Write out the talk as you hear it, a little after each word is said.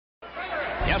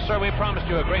Yes, sir, we promised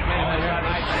you a great main event here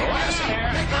tonight.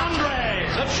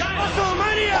 Andres of China.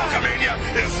 WrestleMania! WrestleMania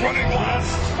is running wild.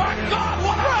 My God,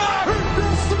 what a...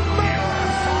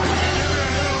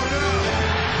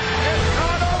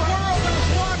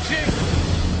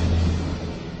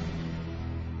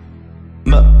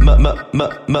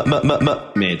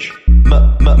 Midge.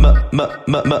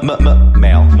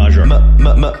 Male. Measure.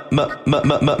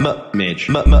 Midge.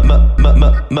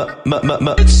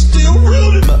 It's still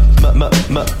real. Midge.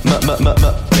 Male. Measure.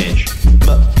 Midge.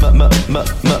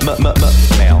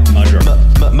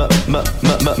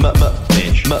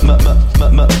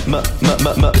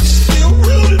 It's still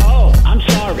real. Oh, I'm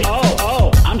sorry.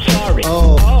 Oh, I'm sorry.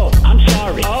 Oh, I'm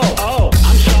sorry. Oh,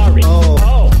 I'm sorry. Oh,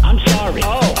 I'm sorry.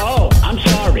 Oh, I'm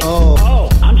sorry. Oh,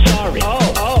 I'm sorry.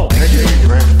 Oh.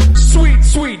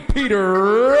 Sweet Peter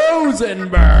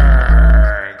Rosenberg.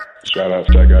 Shout out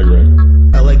to that guy, Greg.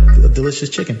 I like a delicious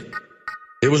chicken.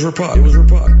 It was Rapod.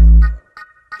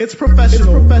 It's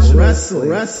professional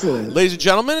wrestling. Ladies and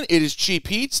gentlemen, it is Cheap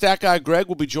Heat. Stat Guy Greg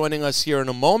will be joining us here in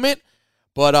a moment.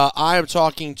 But I am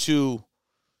talking to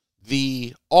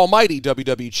the almighty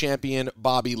WWE champion,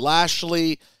 Bobby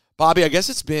Lashley. Bobby, I guess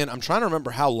I'm trying to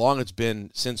remember how long it's been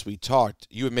since we talked.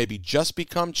 You had maybe just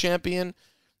become champion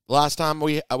last time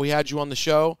we had you on the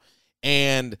show,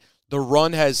 and the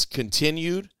run has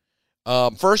continued.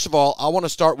 First of all, I want to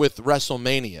start with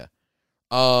WrestleMania.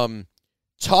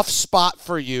 Tough spot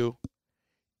for you.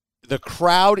 The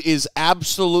crowd is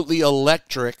absolutely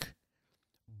electric.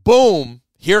 Boom,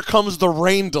 here comes the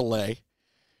rain delay.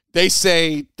 They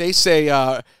say they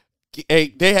had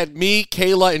me,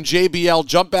 Kayla, and JBL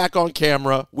jump back on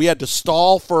camera. We had to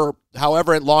stall for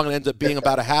however long it ends up being,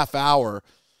 about a half hour.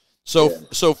 So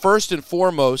first and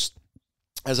foremost,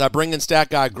 as I bring in Stat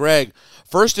Guy Greg,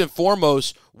 first and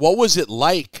foremost, what was it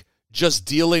like just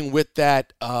dealing with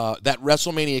that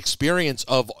WrestleMania experience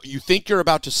of, you think you're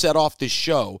about to set off this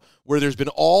show where there's been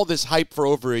all this hype for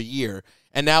over a year,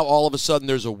 and now all of a sudden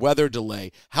there's a weather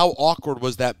delay. How awkward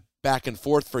was that back and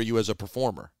forth for you as a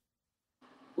performer?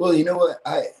 Well, you know what?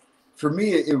 For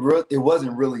me, it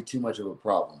wasn't really too much of a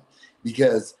problem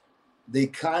because they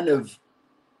kind of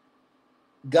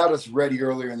got us ready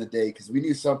earlier in the day because we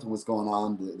knew something was going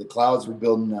on. The clouds were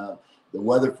building up. The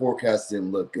weather forecast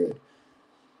didn't look good.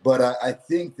 But I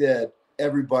think that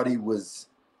everybody was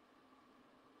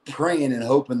praying and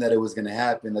hoping that it was going to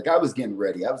happen. Like, I was getting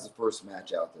ready. I was the first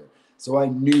match out there. So I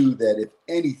knew that if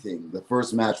anything, the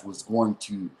first match was going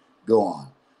to go on.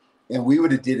 And we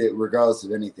would have did it regardless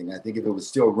of anything. I think if it was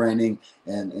still raining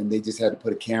and they just had to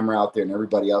put a camera out there and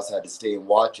everybody else had to stay and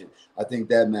watch it, I think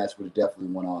that match would have definitely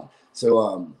went on.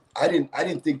 So I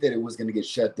didn't think that it was going to get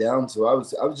shut down. So I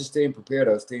was just staying prepared.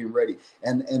 I was staying ready.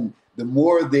 And the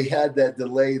more they had that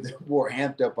delay, the more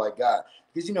amped up I got.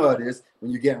 Because you know how it is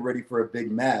when you're getting ready for a big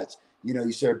match. You know,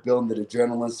 you start building, the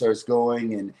adrenaline starts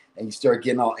going and you start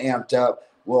getting all amped up.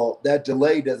 Well, that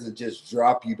delay doesn't just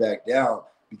drop you back down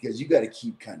because you got to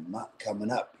keep coming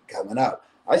up.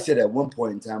 I said at one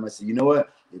point in time, I said, you know what?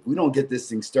 If we don't get this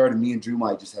thing started, me and Drew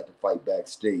might just have to fight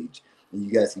backstage. And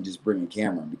you guys can just bring a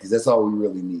camera because that's all we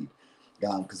really need.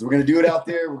 Because we're going to do it out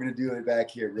there. We're going to do it back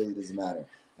here. It really doesn't matter.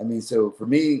 I mean, so for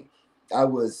me, I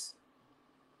was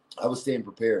staying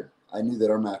prepared. I knew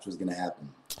that our match was going to happen.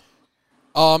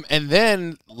 And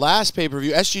then last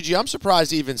pay-per-view, SGG, I'm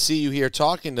surprised to even see you here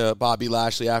talking to Bobby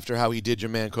Lashley after how he did your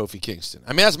man Kofi Kingston.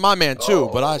 I mean, that's my man too,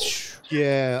 but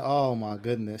Yeah, oh my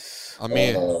goodness. I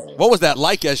mean, what was that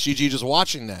like, SGG, just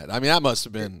watching that? I mean, that must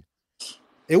have been.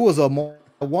 It was at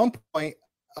one point,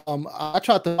 I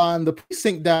tried to find the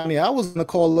precinct down there. I was going to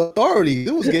call the authorities.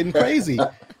 It was getting crazy.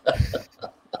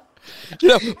 You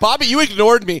know, Bobby, you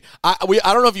ignored me. I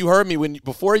don't know if you heard me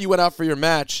before you went out for your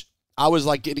match. I was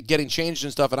like getting changed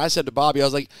and stuff, and I said to Bobby, I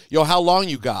was like, "Yo, how long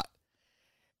you got?"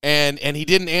 And he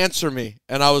didn't answer me,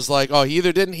 and I was like, "Oh, he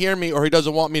either didn't hear me or he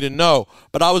doesn't want me to know."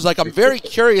 But I was like, I'm very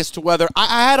curious to whether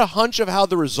I had a hunch of how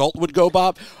the result would go,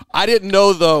 Bob. I didn't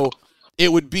know though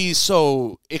it would be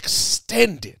so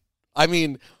extended. I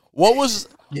mean, what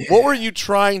were you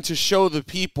trying to show the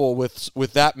people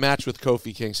with that match with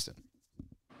Kofi Kingston?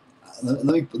 Let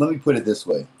me put it this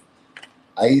way.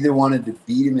 I either wanted to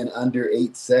beat him in under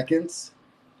 8 seconds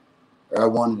or I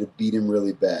wanted to beat him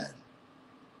really bad.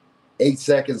 8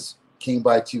 seconds came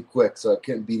by too quick, so I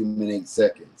couldn't beat him in 8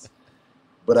 seconds.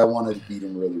 But I wanted to beat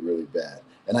him really, really bad.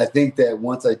 And I think that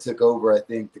once I took over, I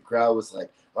think the crowd was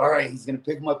like, all right, he's going to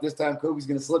pick him up this time. Kofi's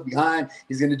going to slip behind.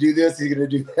 He's going to do this. He's going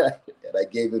to do that. And I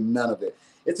gave him none of it.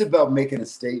 It's about making a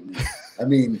statement. I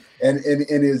mean, and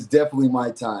it was definitely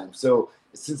my time. So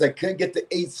since I couldn't get the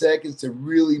 8 seconds to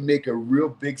really make a real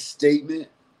big statement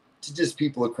to just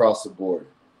people across the board.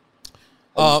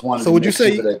 I just wanted So to would you make sure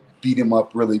say- that I beat him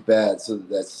up really bad so that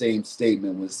that same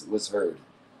statement was heard.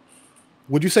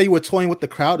 Would you say you were toying with the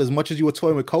crowd as much as you were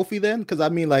toying with Kofi then? Because I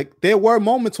mean, like, there were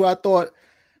moments where I thought,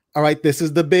 all right, this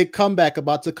is the big comeback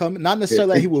about to come. Not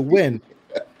necessarily that he would win,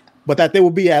 but that there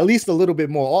would be at least a little bit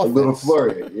more A offense. little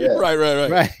flurry, yeah.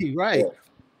 Right. Right.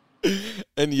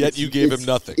 And yet you gave him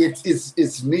nothing.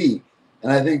 It's me.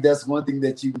 And I think that's one thing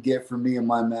that you can get from me in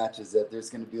my matches, that there's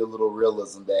going to be a little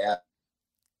realism there.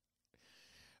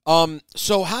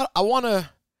 So how I want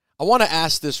to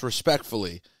ask this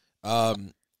respectfully.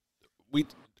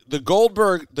 The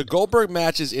Goldberg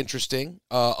match is interesting.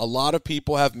 A lot of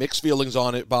people have mixed feelings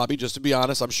on it, Bobby. Just to be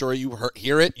honest, I'm sure you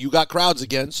hear it. You got crowds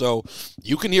again, so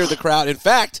you can hear the crowd. In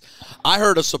fact, I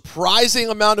heard a surprising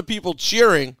amount of people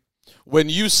cheering when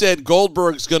you said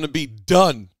Goldberg's going to be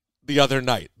done the other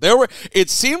night. It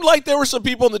seemed like there were some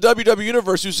people in the WWE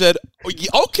universe who said,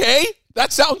 "Okay,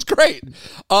 that sounds great."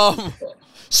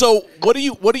 So what do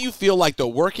you feel like though,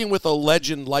 working with a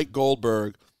legend like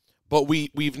Goldberg? But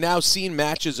we've now seen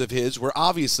matches of his where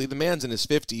obviously the man's in his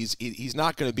 50s. He's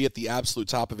not going to be at the absolute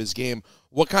top of his game.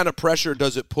 What kind of pressure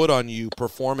does it put on you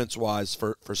performance-wise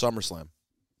for SummerSlam?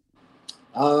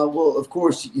 Well, of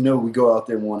course, we go out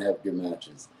there and want to have good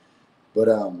matches. But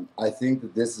I think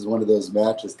that this is one of those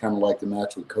matches, kind of like the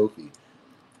match with Kofi,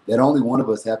 that only one of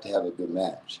us have to have a good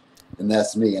match. And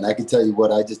that's me. And I can tell you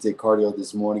what, I just did cardio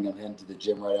this morning. I'm heading to the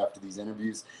gym right after these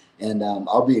interviews. And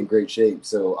I'll be in great shape.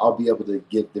 So I'll be able to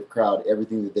give the crowd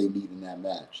everything that they need in that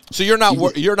match. So you're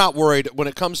not worried when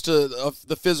it comes to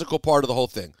the physical part of the whole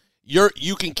thing.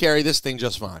 You can carry this thing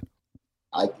just fine.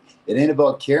 It ain't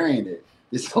about carrying it.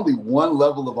 There's only one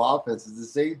level of offense. It's the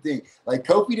same thing. Like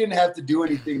Kofi didn't have to do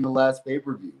anything in the last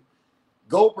pay-per-view.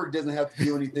 Goldberg doesn't have to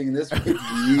do anything in this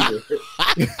pay-per-view either.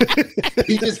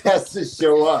 He just has to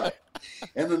show up.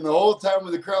 And then the whole time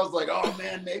when the crowd's like, oh,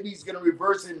 man, maybe he's going to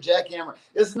reverse it and jackhammer.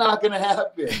 It's not going to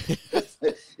happen.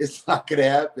 It's not going to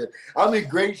happen. I'm in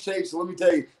great shape. So let me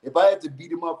tell you, if I have to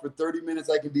beat him up for 30 minutes,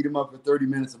 I can beat him up for 30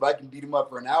 minutes. If I can beat him up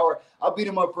for an hour, I'll beat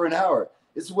him up for an hour.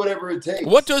 It's whatever it takes.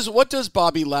 What does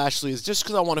Bobby Lashley's, just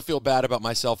because I want to feel bad about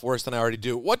myself worse than I already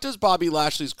do, what does Bobby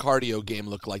Lashley's cardio game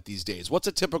look like these days? What's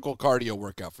a typical cardio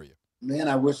workout for you? Man,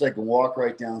 I wish I could walk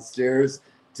right downstairs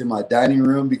to my dining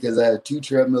room because I have 2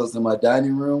 treadmills in my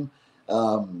dining room.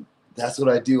 That's what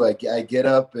I do. I get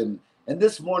up and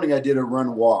this morning I did a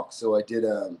run walk. So I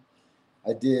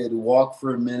did walk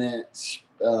for a minute,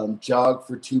 jog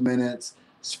for 2 minutes,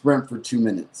 sprint for 2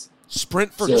 minutes.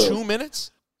 Sprint for 2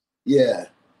 minutes? Yeah.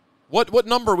 What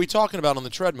number are we talking about on the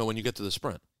treadmill when you get to the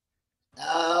sprint?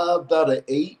 About an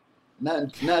 8.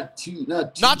 Not too.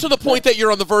 Not to the point that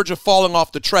you're on the verge of falling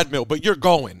off the treadmill, but you're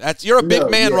going. You're a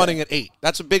big man running at 8.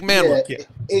 That's a big man. Yeah,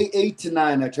 8 to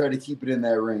 9. I try to keep it in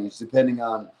that range, depending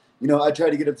on. I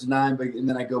try to get up to 9, and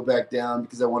then I go back down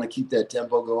because I want to keep that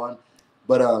tempo going.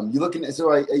 But you're looking at.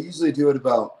 So I usually do it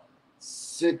about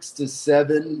 6 to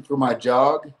 7 for my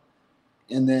jog.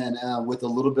 And then with a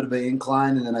little bit of an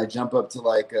incline, and then I jump up to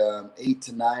like 8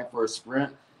 to 9 for a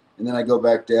sprint, and then I go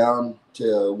back down to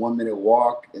a 1 minute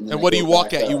walk. And what do you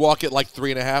walk at? You walk at like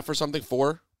 3.5 or something,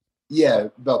 4? Yeah,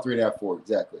 about 3.5, 4,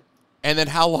 exactly. And then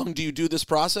how long do you do this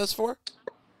process for?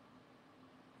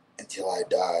 Until I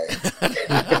die.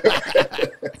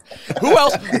 Who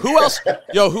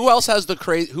else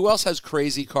has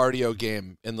crazy cardio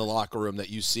game in the locker room that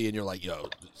you see and you're like, yo?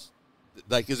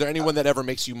 Like, is there anyone that ever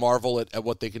makes you marvel at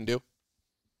what they can do?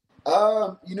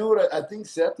 You know what? I think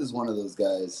Seth is one of those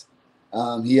guys.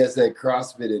 He has that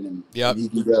CrossFit in him. Yeah, he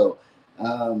can go.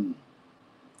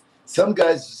 Some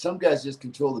guys just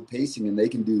control the pacing, and they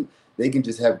can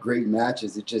just have great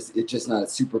matches. It's just not a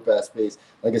super fast pace.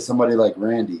 Like somebody like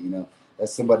Randy,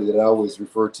 that's somebody that I always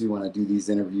refer to when I do these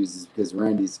interviews, is because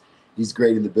he's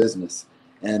great in the business,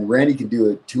 and Randy can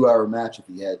do a 2-hour match if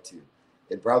he had to,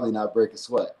 and probably not break a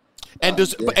sweat. And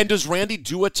does Randy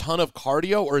do a ton of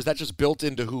cardio, or is that just built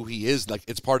into who he is? Like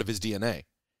it's part of his DNA.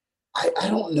 I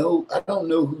don't know. I don't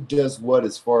know who does what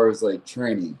as far as like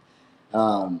training.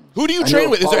 Who do you train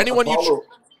with? Is there anyone do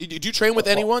you train with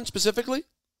anyone specifically?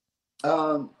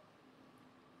 On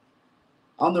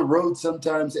the road,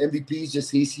 sometimes MVP's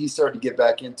just he started to get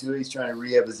back into it. He's trying to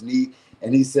rehab his knee,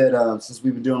 and he said since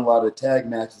we've been doing a lot of tag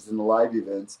matches in the live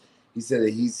events, he said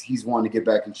that he's wanting to get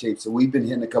back in shape. So we've been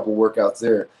hitting a couple workouts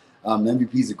there.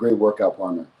 MVP's a great workout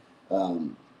partner.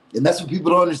 And that's what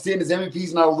people don't understand is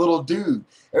MVP's not a little dude.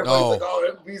 Everybody's like,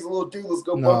 oh, MVP's a little dude. Let's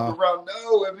go bump around.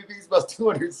 No, MVP's about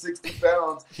 260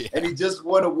 pounds. Yeah. And he just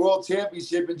won a world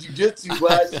championship in jiu-jitsu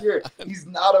last year. He's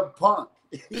not a punk.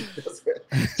 He doesn't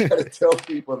try to tell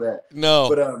people that. No.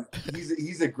 But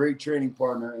he's a great training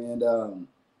partner. And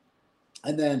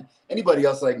And then anybody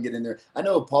else I can get in there. I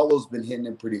know Apollo's been hitting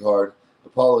him pretty hard.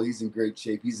 Apollo, he's in great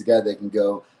shape. He's a guy that can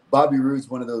go. Bobby Roode's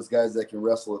one of those guys that can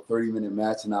wrestle a 30-minute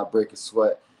match and not break a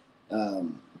sweat.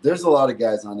 There's a lot of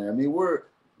guys on there. I mean,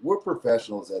 we're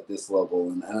professionals at this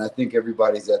level, and I think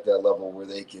everybody's at that level where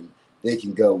they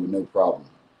can go with no problem.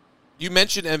 You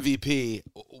mentioned MVP.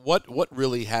 What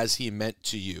really has he meant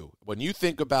to you? When you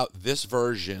think about this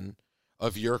version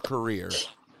of your career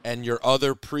and your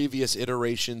other previous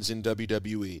iterations in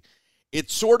WWE,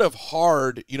 it's sort of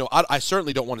hard. You know, I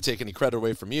certainly don't want to take any credit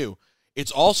away from you.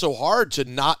 It's also hard to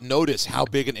not notice how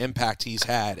big an impact he's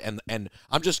had. And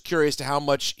I'm just curious to how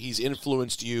much he's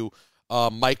influenced you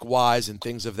mic-wise and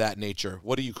things of that nature.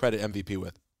 What do you credit MVP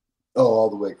with? Oh, all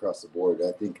the way across the board.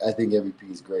 I think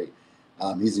MVP is great.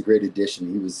 He's a great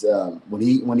addition. He was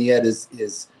when he had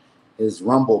his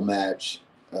Rumble match.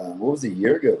 What was it, a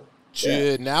year ago?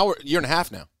 Now, year and a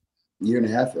half now. Year and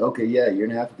a half. Okay, yeah, a year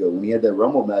and a half ago. When he had that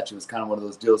Rumble match, it was kind of one of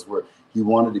those deals where he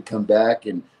wanted to come back,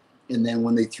 and then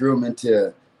when they threw him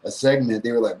into a segment,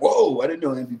 they were like, "Whoa, I didn't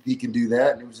know MVP can do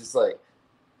that," and it was just like,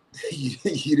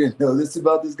 "You didn't know this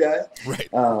about this guy?" Right.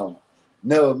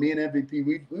 No, me and MVP,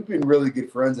 we've been really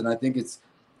good friends, and I think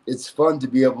it's fun to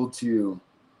be able to,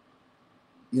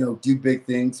 do big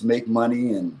things, make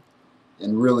money, and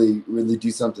really, really do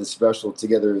something special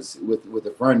together with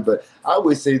a friend. But I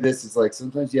always say this, is like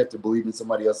sometimes you have to believe in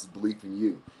somebody else's belief in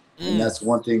you. And that's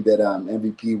one thing that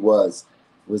MVP was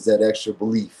that extra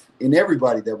belief in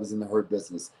everybody that was in the Hurt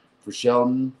business. For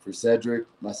Shelton, for Cedric,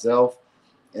 myself,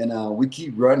 and we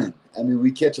keep running. I mean,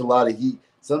 we catch a lot of heat.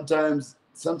 Sometimes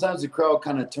the crowd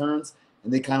kind of turns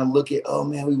and they kind of look at, oh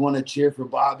man, we want to cheer for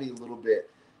Bobby a little bit.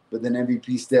 But then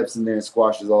MVP steps in there and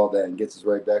squashes all that and gets us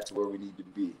right back to where we need to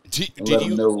be. Let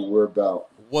them know what we're about.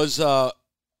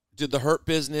 Did the Hurt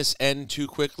business end too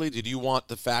quickly? Did you want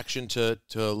the faction to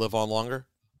live on longer?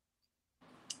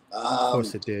 Of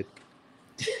course it did.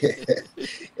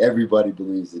 Everybody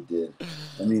believes it did.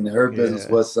 I mean, the Hurt business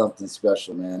was something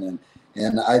special, man.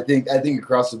 And I think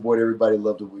across the board, everybody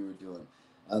loved what we were doing.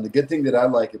 The good thing that I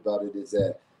like about it is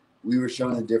that we were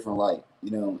shown a different light.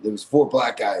 There was 4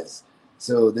 black guys.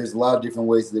 So there's a lot of different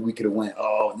ways that we could have went,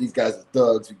 oh, these guys are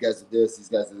thugs, you guys are this, these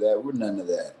guys are that. We're none of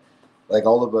that. Like,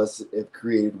 all of us have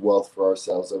created wealth for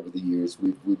ourselves over the years.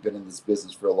 We've been in this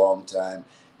business for a long time,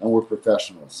 and we're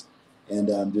professionals. And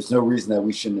there's no reason that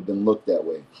we shouldn't have been looked that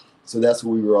way. So that's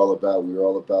what we were all about. We were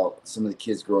all about some of the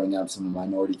kids growing up, some of the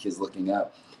minority kids looking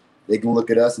up. They can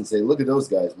look at us and say, look at those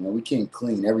guys, man. We came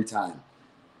clean every time.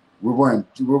 We're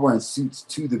wearing suits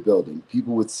to the building.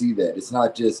 People would see that. It's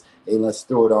not just, hey, let's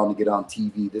throw it on to get on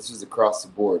TV. This was across the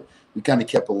board. We kind of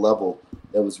kept a level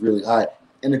that was really high.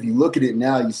 And if you look at it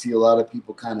now, you see a lot of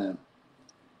people kind of, I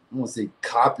don't want to say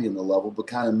copying the level, but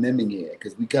kind of mimicking it,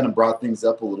 because we kind of brought things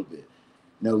up a little bit.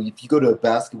 If you go to a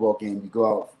basketball game, you go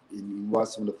out and you watch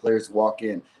some of the players walk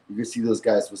in, you're going to see those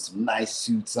guys with some nice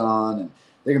suits on, and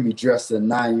they're going to be dressed to the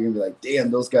nine. You're going to be like, damn,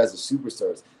 those guys are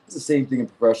superstars. It's the same thing in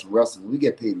professional wrestling. We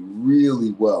get paid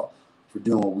really well for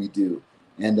doing what we do.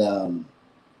 And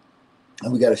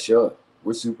we got to show it.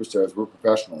 We're superstars. We're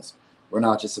professionals. We're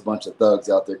not just a bunch of thugs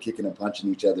out there kicking and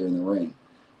punching each other in the ring.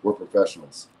 We're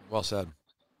professionals. Well said.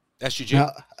 SGG.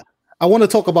 Now, I want to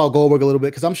talk about Goldberg a little bit,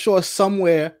 because I'm sure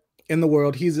somewhere in the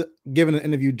world he's given an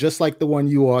interview just like the one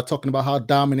you are, talking about how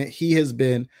dominant he has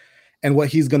been and what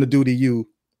he's going to do to you.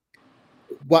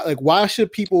 Why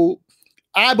should people...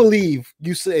 I believe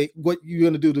you say what you're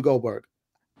going to do to Goldberg,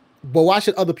 but why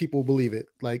should other people believe it?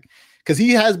 Because he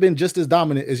has been just as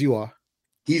dominant as you are.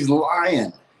 He's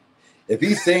lying. If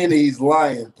he's saying that he's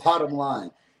lying, bottom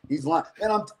line, he's lying.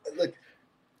 And I'm like,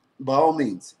 by all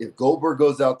means, if Goldberg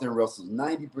goes out there and wrestles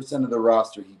 90% of the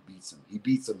roster, he beats him. He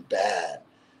beats him bad.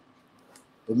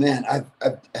 But man,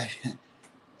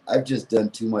 I've just done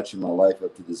too much in my life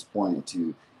up to this point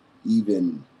to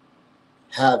even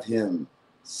have him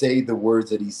say the words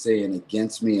that he's saying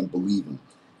against me and believe him.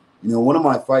 One of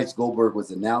my fights, Goldberg was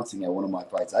announcing at one of my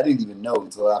fights. I didn't even know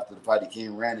until after the fight. He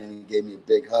came around and he gave me a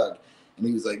big hug. And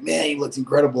he was like, man, he looks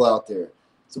incredible out there.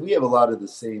 So we have a lot of the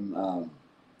same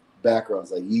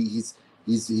backgrounds. Like he's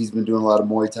been doing a lot of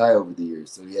Muay Thai over the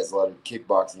years. So he has a lot of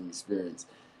kickboxing experience.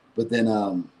 But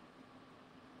then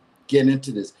getting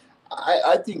into this,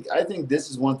 I think this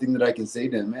is one thing that I can say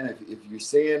to him, man, if you're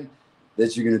saying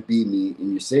that you're going to beat me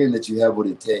and you're saying that you have what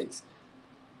it takes,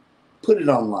 put it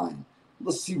online.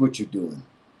 Let's see what you're doing.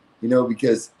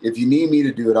 Because if you need me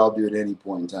to do it, I'll do it at any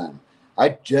point in time.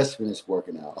 I just finished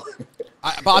working out.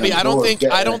 Bobby, I don't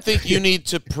think you need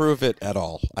to prove it at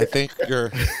all. I think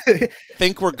we're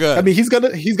good. I mean, he's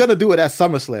gonna do it at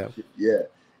SummerSlam. Yeah.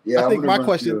 I think my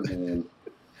question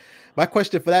My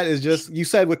question for that is just, you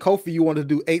said with Kofi you want to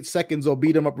do 8 seconds or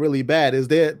beat him up really bad. Is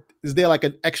there like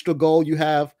an extra goal you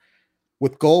have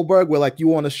with Goldberg where like you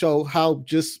want to show how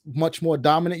just much more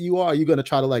dominant you are? Are you going to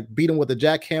try to like beat him with a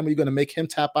jackhammer? Are you going to make him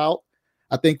tap out?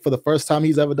 I think for the first time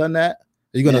he's ever done that.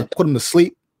 Are you going to put him to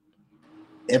sleep?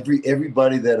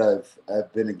 Everybody that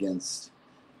I've been against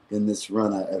in this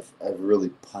run, I've really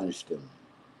punished him.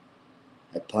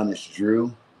 I punished Drew.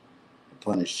 I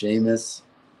punished Sheamus.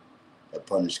 I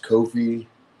punished Kofi.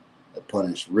 I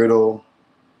punished Riddle.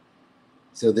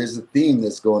 So there's a theme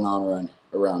that's going on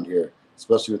around here,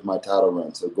 especially with my title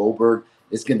run. So Goldberg,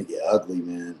 it's going to get ugly,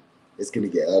 man. It's going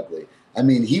to get ugly. I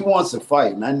mean, he wants to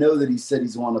fight, and I know that he said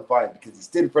he's wanting to fight because he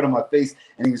stood in front of my face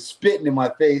and he was spitting in my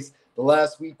face the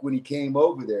last week when he came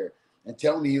over there and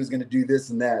telling me he was going to do this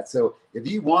and that. So if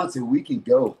he wants it, we can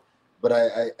go. But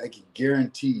I can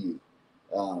guarantee you.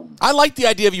 I like the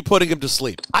idea of you putting him to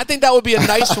sleep. I think that would be a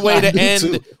nice way to end.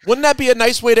 Too. Wouldn't that be a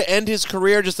nice way to end his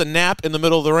career? Just a nap in the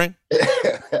middle of the ring.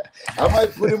 I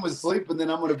might put him to sleep, and then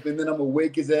I'm gonna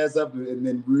wake his ass up and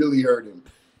then really hurt him.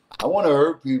 I want to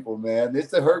hurt people, man.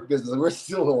 It's a hurt business. We're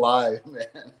still alive,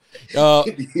 man.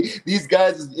 These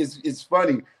guys, it's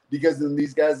funny because then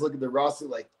these guys look at the roster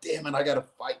like, damn it, I got to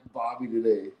fight Bobby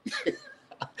today.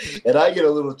 And I get a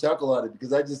little chuckle out of it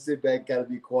because I just sit back and kind of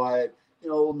be quiet,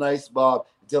 nice Bob,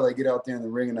 until I get out there in the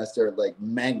ring and I start like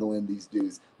mangling these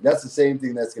dudes. That's the same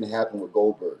thing that's going to happen with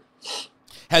Goldberg.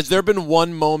 Has there been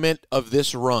one moment of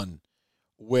this run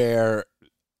where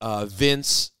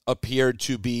Vince appeared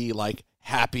to be like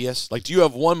happiest? Like, do you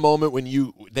have one moment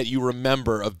that you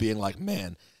remember of being like,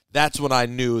 man, that's when I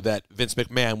knew that Vince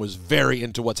McMahon was very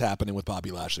into what's happening with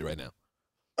Bobby Lashley right now?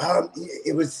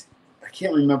 It was, I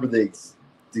can't remember the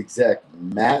exact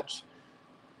match,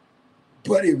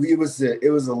 but it was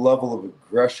a level of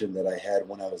aggression that I had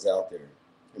when I was out there.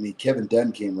 I mean, Kevin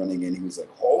Dunn came running in. He was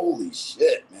like, holy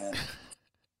shit, man.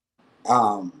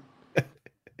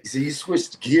 So you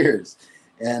switched gears,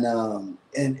 and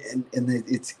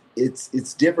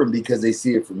it's different because they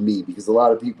see it from me, because a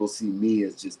lot of people see me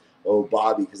as just, oh,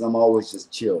 Bobby, because I'm always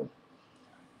just chill.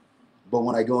 But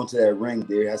when I go into that ring,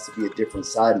 there has to be a different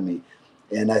side of me.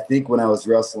 And I think when I was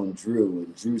wrestling Drew,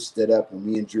 and Drew stood up and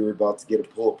me and Drew were about to get a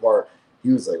pull apart, he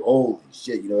was like, holy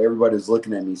shit. Everybody was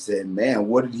looking at me saying, man,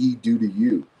 what did he do to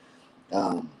you?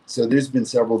 So there's been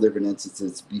several different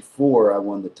instances before I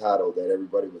won the title that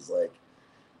everybody was like,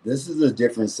 this is a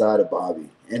different side of Bobby,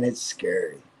 and it's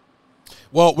scary.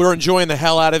 Well, we're enjoying the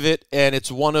hell out of it, and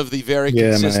it's one of the very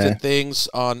consistent things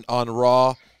on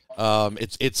Raw.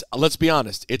 It's let's be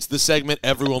honest, it's the segment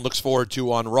everyone looks forward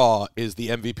to on Raw is the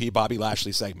MVP Bobby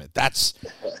Lashley segment. That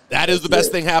is the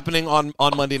best thing happening on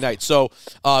Monday night. So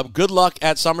good luck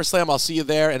at SummerSlam. I'll see you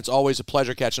there, and it's always a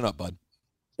pleasure catching up, bud.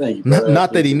 Thank you, brother.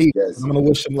 Not that he needs it. I'm going to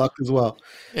wish him luck as well.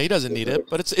 Yeah, he doesn't need it,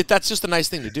 but that's just a nice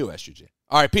thing to do, SGG.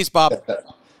 All right, peace, Bob.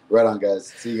 Right on, guys.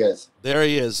 See you guys. There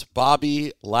he is,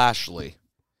 Bobby Lashley.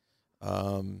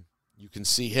 You can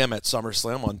see him at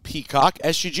SummerSlam on Peacock.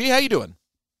 SGG, how you doing?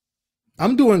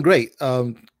 I'm doing great.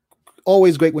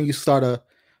 Always great when you start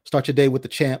your day with the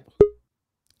champ.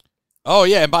 Oh,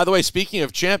 yeah, and by the way, speaking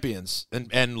of champions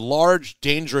and large,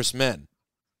 dangerous men.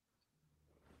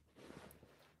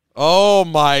 Oh,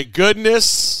 my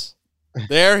goodness.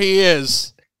 There he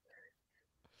is.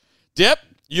 Dip,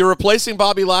 you're replacing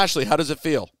Bobby Lashley. How does it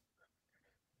feel?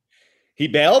 He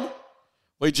bailed?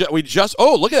 We just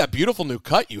oh, look at that beautiful new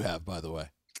cut you have, by the way.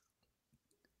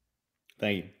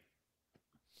 Thank you.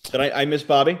 Did I miss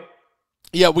Bobby?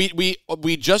 Yeah,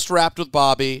 we just wrapped with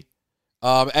Bobby.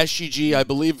 SGG, I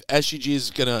believe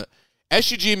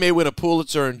SGG may win a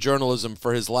Pulitzer in journalism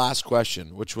for his last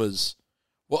question, which was,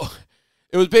 well,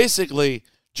 it was basically,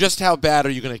 just how bad are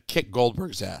you going to kick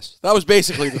Goldberg's ass? That was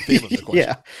basically the theme of the question.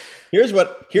 Yeah. Here's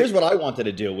what I wanted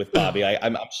to do with Bobby.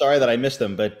 I'm sorry that I missed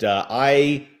him, but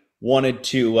I wanted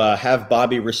to have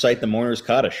Bobby recite the Mourner's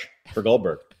Kaddish for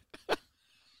Goldberg.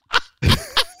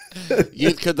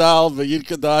 Yid Kadal, Yid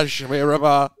Kadash,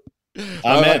 Meraba.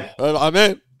 Amen.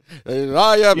 Amen.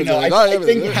 I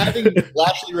think having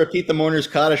Lashley repeat the Mourner's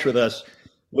Kaddish with us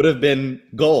would have been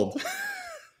gold.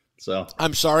 So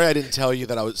I'm sorry I didn't tell you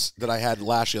that I had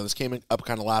Lashley on. This came up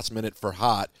kind of last minute for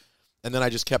hot, and then I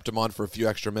just kept him on for a few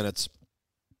extra minutes.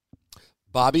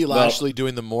 Bobby Lashley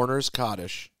doing the Mourner's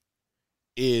Kaddish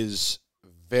is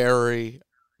very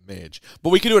mage, but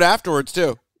we can do it afterwards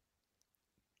too.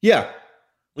 Yeah.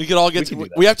 We could all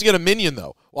we have to get a minion,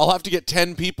 though. I'll have to get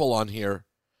 10 people on here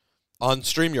on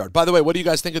StreamYard. By the way, what do you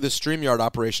guys think of this StreamYard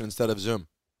operation instead of Zoom?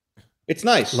 It's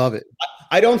nice. Love it.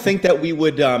 I don't think that we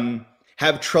would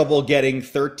have trouble getting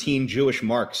 13 Jewish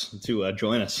marks to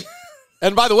join us.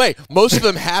 And by the way, most of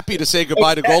them happy to say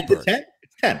goodbye to Goldberg.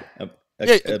 It's 10.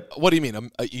 Yeah, what do you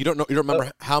mean? You don't know? You don't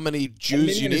remember how many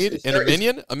Jews you need in a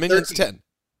minion? A minion's 10.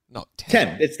 No, 10.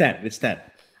 10. It's 10. It's 10.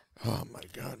 Oh my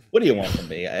God! What do you want from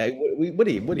me? What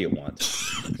do you want?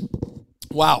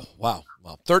 Wow.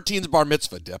 13's bar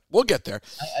mitzvah, Dip. We'll get there.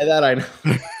 That I know.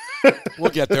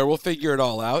 We'll get there. We'll figure it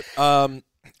all out.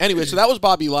 Anyway, so that was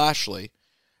Bobby Lashley.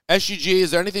 SGG, is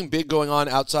there anything big going on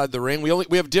outside the ring?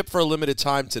 We have Dip for a limited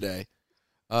time today.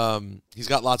 He's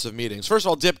got lots of meetings. First of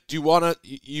all, Dip, do you want to?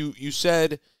 You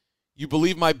said you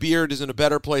believe my beard is in a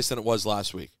better place than it was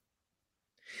last week.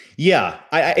 Yeah,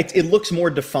 it looks more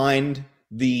defined.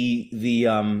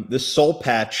 The soul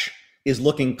patch is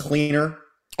looking cleaner.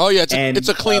 Oh yeah, it's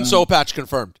a clean soul patch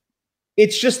confirmed.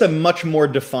 It's just a much more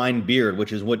defined beard,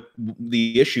 which is what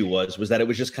the issue was that it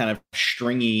was just kind of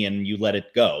stringy and you let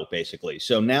it go, basically.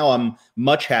 So now I'm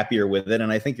much happier with it,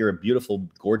 and I think you're a beautiful,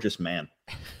 gorgeous man.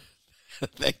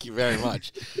 Thank you very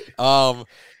much. All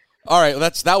right,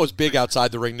 that was big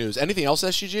outside the ring news. Anything else,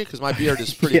 SGG? Because my beard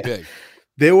is pretty big.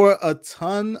 There were a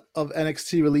ton of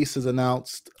NXT releases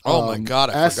announced. Oh my God,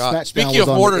 I forgot. SmackDown Speaking of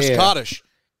Mourner's Kaddish.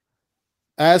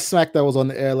 As SmackDown was on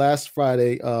the air last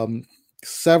Friday,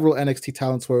 several NXT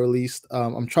talents were released.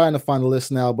 I'm trying to find the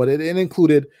list now, but it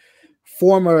included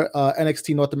former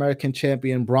NXT North American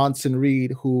champion Bronson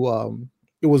Reed, who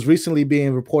it was recently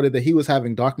being reported that he was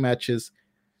having dark matches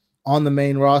on the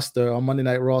main roster on Monday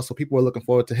Night Raw, so people were looking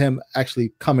forward to him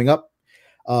actually coming up.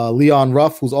 Leon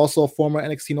Ruff, who's also a former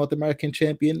NXT North American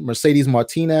champion. Mercedes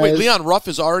Martinez. Wait, Leon Ruff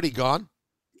is already gone?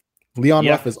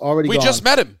 Ruff is already gone. We just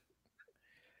met him.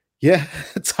 Yeah.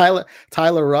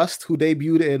 Tyler Rust, who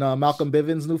debuted in Malcolm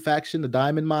Bivens' new faction, the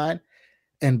Diamond Mine.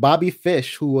 And Bobby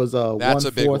Fish, who was That's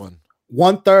a big one.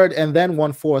 1/3 and then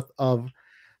 1/4 of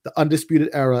the Undisputed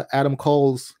Era, Adam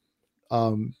Cole's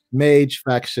Mage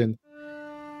faction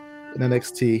in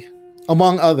NXT,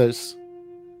 among others.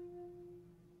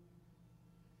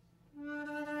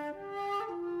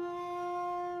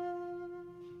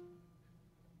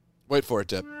 Wait for it,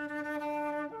 Dip.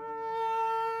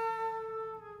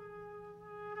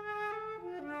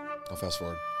 I'll fast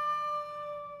forward.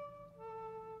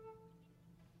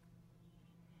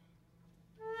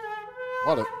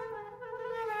 What a...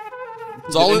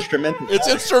 It's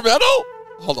instrumental?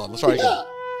 Hold on, let's try again.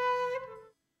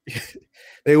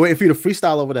 They waiting for you to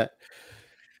freestyle over that.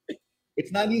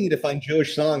 It's not easy to find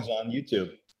Jewish songs on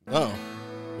YouTube. Oh,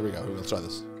 here we go. Let's try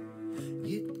this.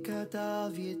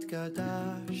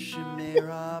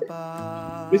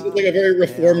 This is like a very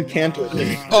reformed cantor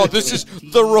thing. Oh, this is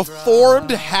the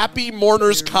reformed happy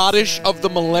mourners Kaddish of the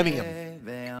millennium.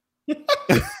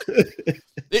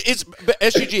 It's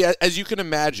SGG, as you can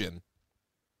imagine,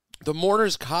 the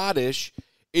mourners Kaddish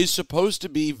is supposed to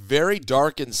be very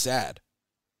dark and sad.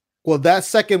 Well, that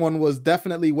second one was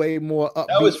definitely way more upbeat.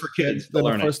 That was for kids than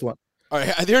the first one. All right,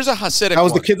 here's a Hasidic That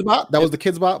was one. the kids bop? That was the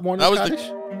kids bop mourners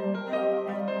Kaddish?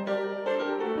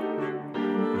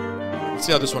 Let's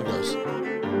see how this one goes.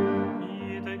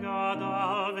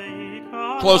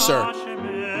 Closer.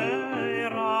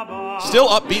 Still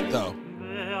upbeat, though.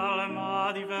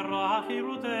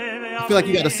 I feel like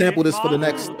you got to sample this for the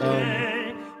next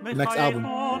album.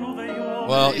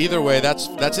 Well, either way, that's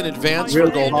an advance for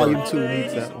Goldberg. Volume 2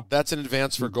 needs that one. That's an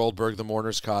advance for Goldberg, the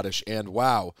Mourners Kaddish. And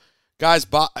wow. Guys,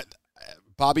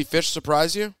 Bobby Fish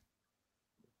surprise you?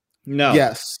 No.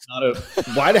 Yes. How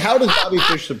does Bobby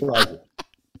Fish surprise you?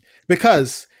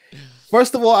 Because,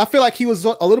 first of all, I feel like he was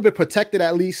a little bit protected,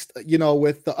 at least,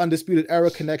 with the Undisputed Era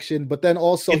connection. But then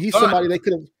also, he's somebody they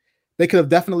could have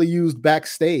definitely used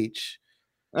backstage.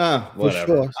 Whatever. For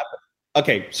sure.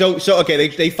 Okay, so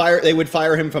they would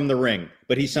fire him from the ring,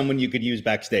 but he's someone you could use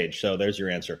backstage. So there's your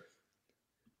answer.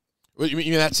 You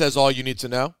mean that says all you need to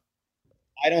know?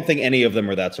 I don't think any of them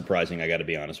are that surprising. I got to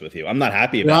be honest with you. I'm not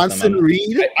happy about Bronson them.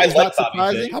 Reed is not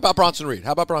surprising. How about Bronson Reed?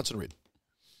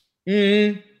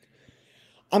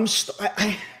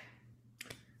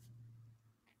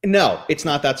 No, it's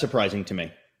not that surprising to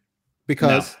me.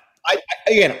 Because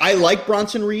I like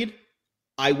Bronson Reed.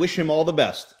 I wish him all the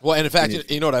best. Well, and in fact,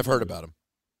 you know what I've heard about him?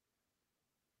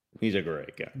 He's a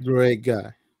great guy. Great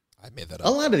guy. I made that up. A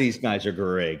lot of these guys are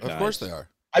great guys. Of course they are.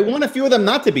 I want a few of them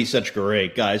not to be such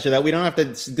great guys so that we don't have to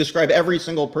describe every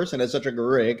single person as such a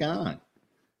great guy.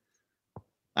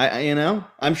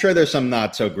 I'm sure there's some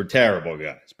not so terrible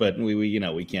guys, but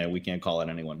we can't call out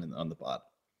anyone on the pod.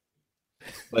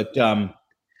 But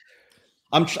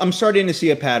I'm starting to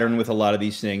see a pattern with a lot of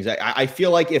these things. I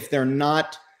feel like if they're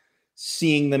not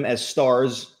seeing them as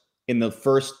stars in the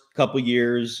first couple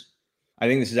years, I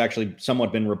think this has actually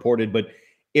somewhat been reported, but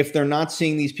if they're not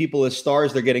seeing these people as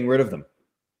stars, they're getting rid of them.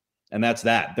 And that's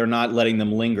that. They're not letting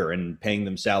them linger and paying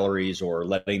them salaries or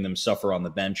letting them suffer on the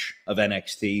bench of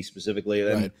NXT specifically.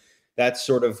 And that's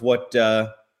sort of what,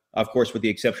 of course, with the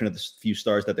exception of the few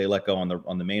stars that they let go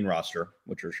on the main roster,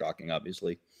 which are shocking,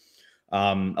 obviously.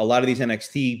 A lot of these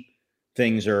NXT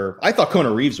things are. I thought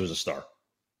Kona Reeves was a star.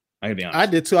 I can be honest. I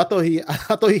did too. I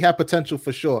thought he had potential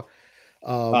for sure.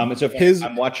 It's okay.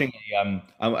 I'm watching.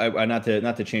 I not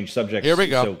to change subjects. Here we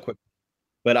go. So quick.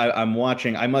 But I'm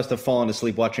watching. I must have fallen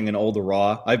asleep watching an older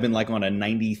Raw. I've been like on a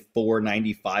 94,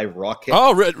 95 Raw kick.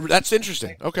 Oh, that's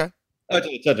interesting. Okay.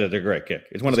 It's a great kick.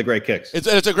 It's one of the great kicks. It's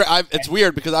a great. It's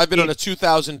weird because I've been on a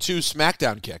 2002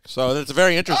 SmackDown kick, so it's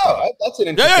very interesting. Oh, that's an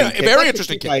interesting. Kick. Very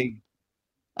interesting kick.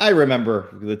 I remember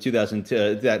the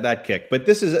 2002 that kick, but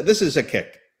this is a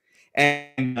kick,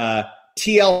 and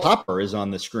TL Hopper is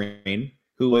on the screen,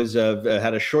 who was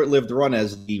had a short-lived run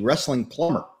as the wrestling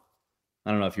plumber.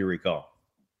 I don't know if you recall.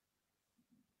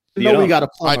 We got a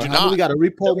plumber. I do not. We got a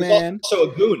repo man. Also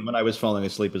a goon when I was falling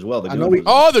asleep as well. We got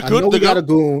a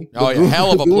goon.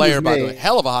 Hell of a player, by the way.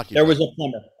 Hell of a hockey player. There was a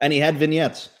plumber, and he had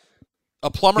vignettes. A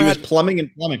plumber. He was plumbing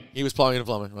and plumbing. He was plumbing and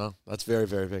plumbing. Well, that's very,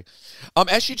 very big.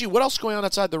 SGG, what else is going on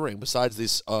outside the ring besides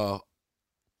these? And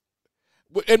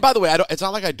by the way, it's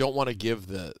not like I don't want to give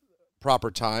the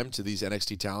proper time to these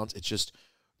NXT talents. It's just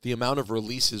the amount of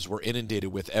releases we're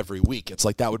inundated with every week. It's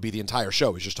like that would be the entire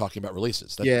show. Is just talking about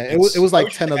releases. It was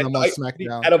like 10 of them on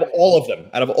SmackDown. Out of all of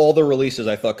them, out of all the releases,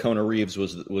 I thought Kona Reeves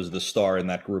was the star in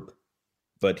that group,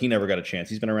 but he never got a chance.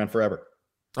 He's been around forever.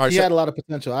 All right, he had a lot of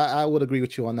potential. I would agree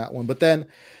with you on that one. But then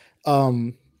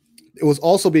it was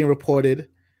also being reported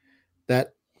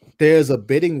that there's a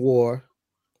bidding war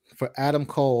for Adam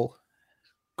Cole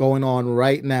going on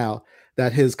right now,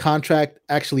 that his contract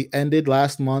actually ended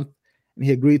last month, and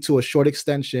he agreed to a short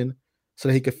extension so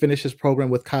that he could finish his program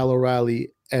with Kyle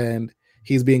O'Reilly, and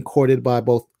he's being courted by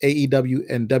both AEW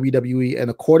and WWE. And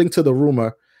according to the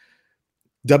rumor,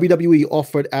 WWE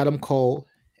offered Adam Cole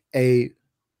a $1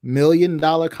 million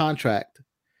contract.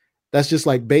 That's just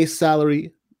like base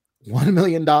salary, $1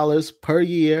 million per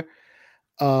year,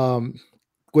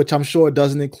 which I'm sure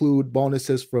doesn't include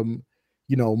bonuses from,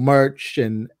 merch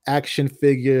and action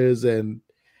figures and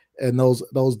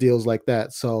those deals like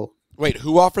that. So wait,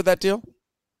 who offered that deal?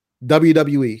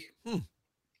 WWE.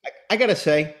 I gotta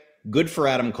say, good for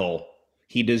Adam Cole.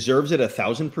 He deserves it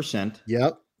 1,000%.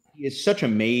 Yep. He is such a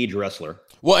mage wrestler.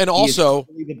 Well, and also,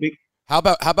 how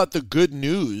about the good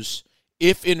news?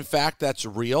 If in fact that's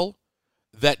real,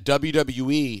 that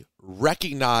WWE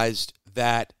recognized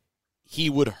that he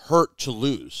would hurt to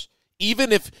lose.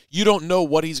 Even if you don't know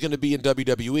what he's going to be in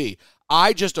WWE,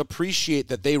 I just appreciate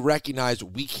that they recognize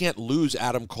we can't lose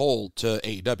Adam Cole to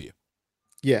AEW.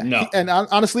 Yeah. No. And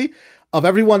honestly, of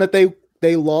everyone that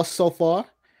they lost so far,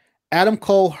 Adam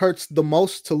Cole hurts the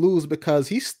most to lose because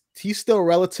he's still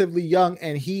relatively young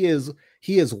and he is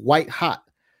white hot.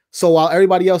 So while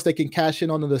everybody else, they can cash in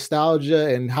on the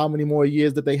nostalgia and how many more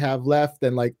years that they have left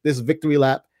and like this victory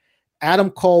lap,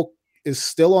 Adam Cole is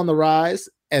still on the rise.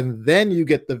 And then you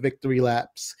get the victory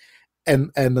laps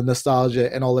and the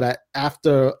nostalgia and all of that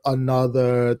after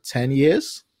another 10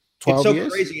 years, 12 years. It's so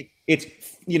crazy. It's,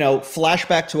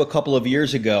 flashback to a couple of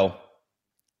years ago.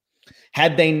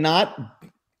 Had they not,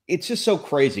 it's just so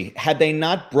crazy. Had they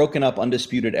not broken up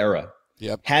Undisputed Era,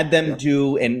 had them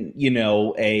do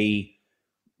a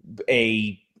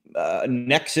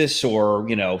Nexus or,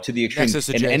 to the extreme,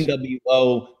 an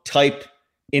NWO type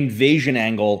invasion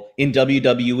angle in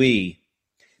WWE,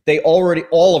 they already,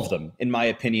 all of them, in my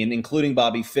opinion, including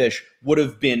Bobby Fish, would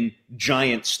have been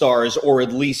giant stars, or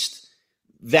at least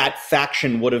that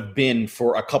faction would have been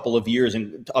for a couple of years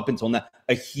and up until now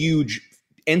a huge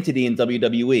entity in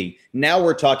WWE. Now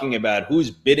we're talking about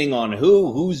who's bidding on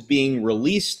who's being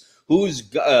released, who's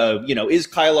is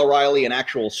Kyle O'Reilly an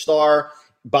actual star?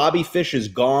 Bobby Fish is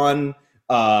gone.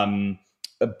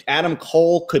 Adam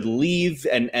Cole could leave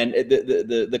and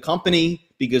the company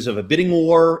because of a bidding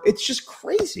war. It's just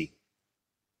crazy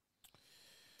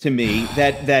to me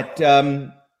that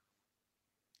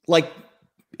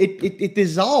it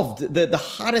dissolved the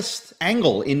hottest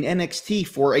angle in NXT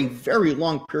for a very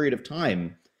long period of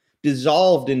time,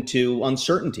 dissolved into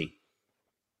uncertainty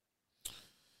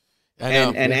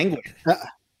and anguish.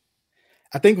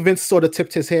 I think Vince sort of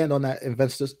tipped his hand on that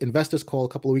investors call a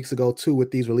couple of weeks ago too with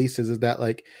these releases, is that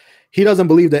like he doesn't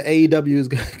believe that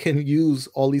AEW can use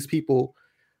all these people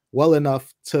well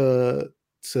enough to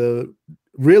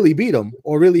really beat them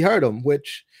or really hurt them,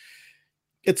 which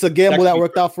it's a gamble that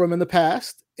worked out for him in the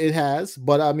past. It has,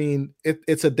 but I mean,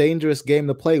 it's a dangerous game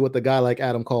to play with a guy like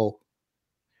Adam Cole.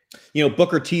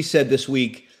 Booker T said this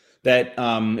week that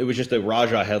it was just a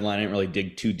Raja headline. I didn't really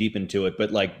dig too deep into it,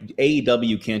 but like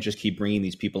AEW can't just keep bringing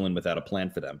these people in without a plan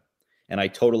for them, and I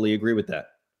totally agree with that.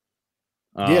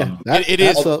 It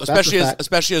is,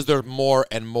 especially as there are more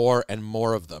and more and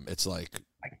more of them. It's like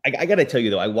I got to tell you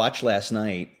though, I watched last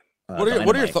night.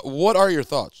 What are your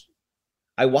thoughts?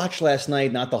 I watched last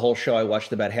night, not the whole show. I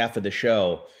watched about half of the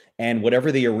show, and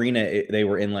whatever the arena they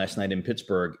were in last night in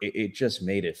Pittsburgh, it just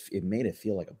made it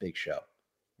feel like a big show.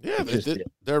 Yeah,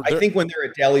 I think when they're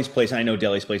at Daly's Place, and I know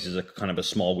Daly's Place is a kind of a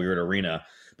small, weird arena,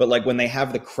 but like when they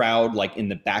have the crowd like in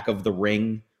the back of the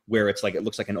ring, where it's like it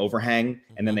looks like an overhang,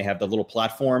 and then they have the little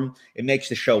platform, it makes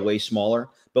the show way smaller.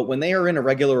 But when they are in a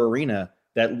regular arena,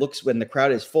 that looks when the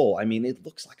crowd is full, I mean, it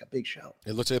looks like a big show.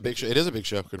 It looks like a big show. It is a big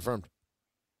show, confirmed.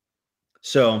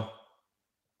 So,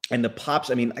 and the pops,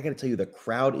 I mean, I got to tell you, the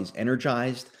crowd is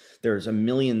energized. There's a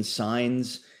million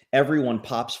signs. Everyone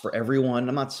pops for everyone.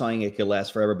 I'm not saying it could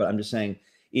last forever, but I'm just saying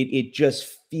it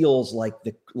just feels like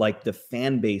the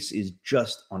fan base is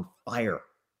just on fire.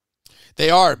 They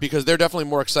are, because they're definitely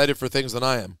more excited for things than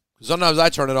I am. Sometimes I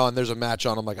turn it on, there's a match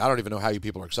on, I'm like, I don't even know how you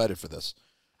people are excited for this.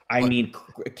 I mean,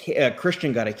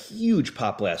 Christian got a huge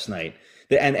pop last night.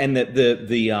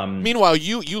 Meanwhile,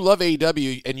 you love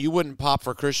AEW, and you wouldn't pop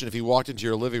for Christian if he walked into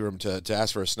your living room to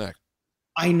ask for a snack.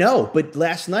 I know, but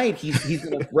last night he's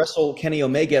going to wrestle Kenny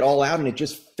Omega at All Out, and it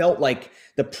just felt like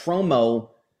the promo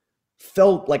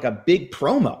felt like a big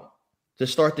promo to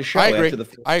start the show. I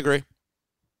agree.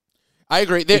 I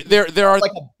agree. There are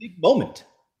like a big moment.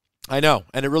 I know,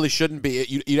 and it really shouldn't be.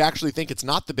 You'd actually think it's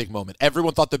not the big moment.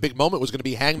 Everyone thought the big moment was going to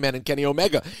be Hangman and Kenny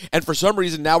Omega, and for some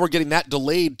reason now we're getting that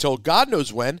delayed till God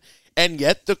knows when, and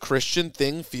yet the Christian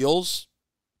thing feels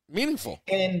meaningful.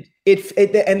 And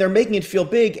and they're making it feel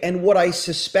big, and what I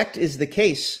suspect is the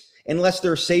case, unless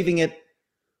they're saving it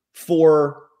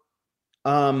for,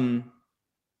 Cody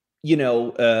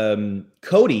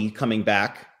coming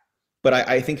back, but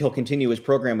I think he'll continue his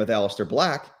program with Aleister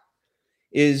Black.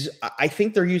 I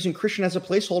think they're using Christian as a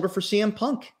placeholder for CM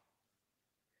Punk.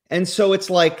 And so it's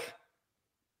like,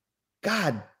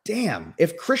 God damn,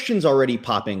 if Christian's already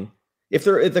popping, if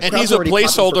the and he's a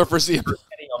placeholder for CM Punk.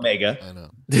 Kenny Omega. I know.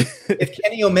 If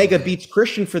Kenny Omega beats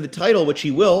Christian for the title, which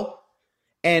he will,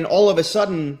 and all of a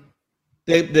sudden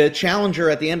the challenger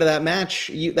at the end of that match,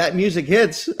 that music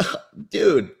hits,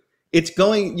 dude, there's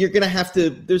going to have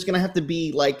to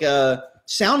be like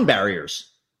sound barriers.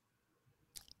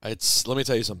 Let me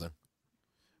tell you something.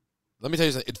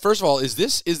 First of all, is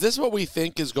this what we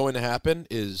think is going to happen?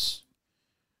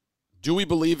 Do we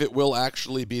believe it will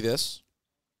actually be this?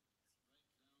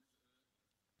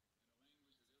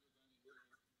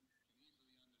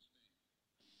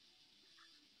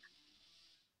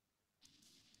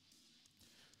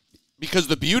 Because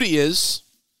the beauty is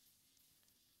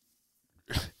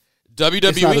WWE.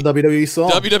 It's not a WWE song.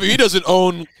 WWE doesn't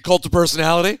own Cult of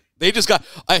Personality. They just got.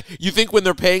 You think when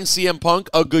they're paying CM Punk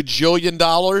a gajillion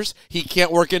dollars, he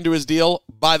can't work into his deal?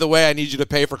 By the way, I need you to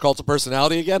pay for Cult of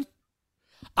Personality again.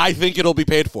 I think it'll be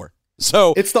paid for.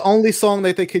 So it's the only song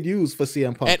that they could use for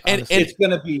CM Punk. And it's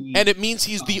gonna be, and it means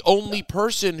he's the only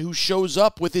person who shows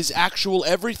up with his actual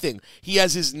everything. He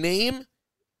has his name.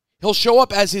 He'll show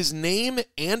up as his name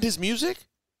and his music.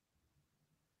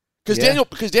 Because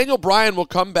Daniel Bryan will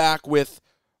come back with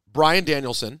Bryan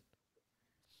Danielson,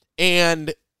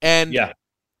 and yeah,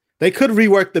 they could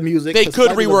rework the music. They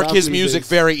could rework his music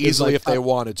very easily if they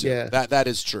wanted to. Yeah. That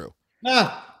is true.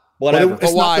 Whatever. But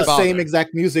it's not the same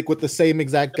exact music with the same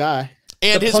exact guy.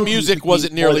 And his music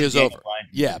wasn't nearly as over.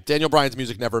 Yeah, Daniel Bryan's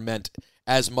music never meant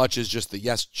as much as just the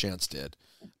Yes chants did.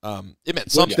 It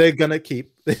meant something. Which they're gonna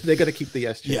keep. They're gonna keep the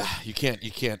Yes chants. Yeah,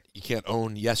 you can't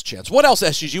own Yes chants. What else,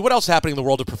 SGG? What else happening in the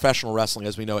world of professional wrestling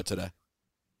as we know it today?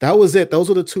 That was it. Those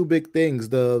were the two big things: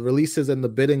 the releases and the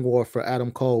bidding war for Adam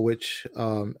Cole. Which,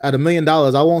 at $1 million,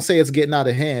 I won't say it's getting out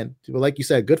of hand, but like you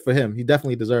said, good for him. He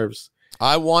definitely deserves.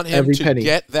 I want him to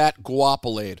get that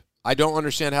guapolade. I don't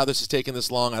understand how this has taken this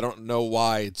long. I don't know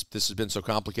why this has been so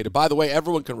complicated. By the way,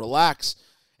 everyone can relax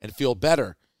and feel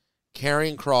better.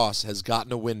 Karrion Kross has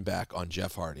gotten a win back on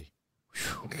Jeff Hardy.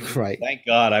 Right. Thank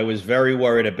God. I was very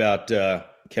worried about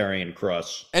Karrion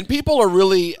Kross. And people are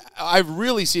I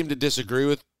really seem to disagree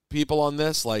with people on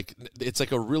this. Like, it's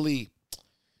like a really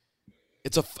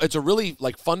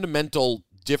like fundamental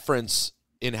difference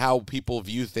in how people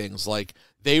view things. Like,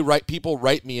 people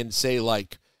write me and say,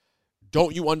 like,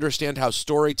 don't you understand how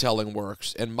storytelling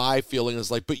works? And my feeling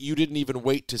is like, but you didn't even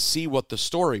wait to see what the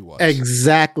story was.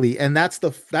 Exactly. And that's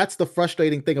the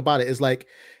frustrating thing about it, is like,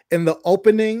 in the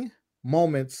opening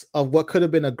moments of what could have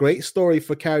been a great story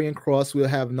for Karrion Kross, we'll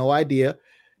have no idea.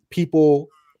 People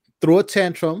threw a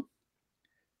tantrum,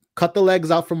 cut the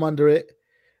legs out from under it.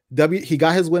 He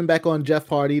got his win back on Jeff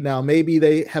Hardy. Now, maybe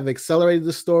they have accelerated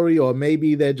the story, or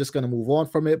maybe they're just going to move on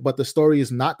from it, but the story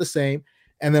is not the same.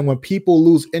 And then when people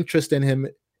lose interest in him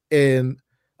in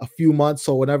a few months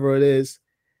or whenever it is,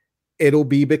 it'll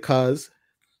be because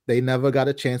they never got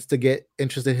a chance to get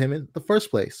interested in him in the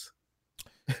first place.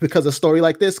 Because a story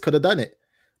like this could have done it,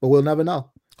 but we'll never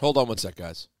know. Hold on one sec,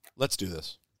 guys. Let's do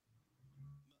this.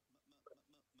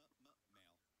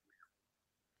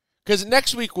 Because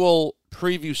next week we'll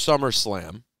preview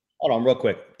SummerSlam. Hold on real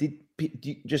quick.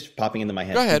 Just popping into my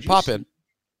head. Go ahead, pop in.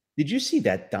 Did you see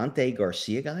that Dante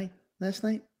Garcia guy last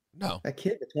night? No. That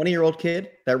kid, the 20-year-old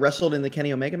kid that wrestled in the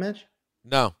Kenny Omega match?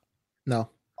 No.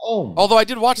 Oh. Although I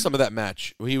did watch some of that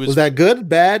match. Was that good?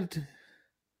 Bad?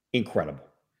 Incredible.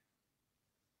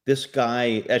 This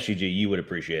guy, SUG, you would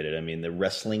appreciate it. I mean, the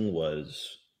wrestling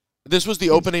was... This was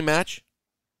the opening match?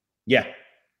 Yeah.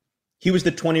 He was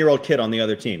the 20-year-old kid on the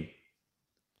other team.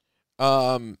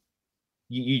 The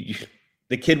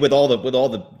kid with all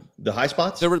the high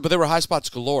spots? There were high spots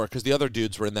galore because the other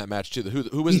dudes were in that match too.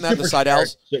 Who was in that? The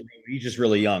Seidels? He's just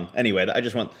really young. Anyway, I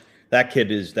just want... That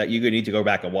kid is that you need to go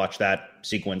back and watch that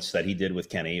sequence that he did with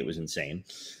Kenny. It was insane.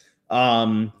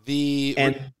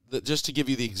 Just to give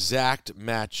you the exact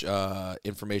match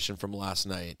information from last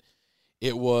night,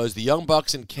 it was the Young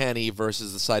Bucks and Kenny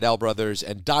versus the Seidel brothers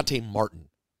and Dante Martin.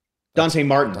 Dante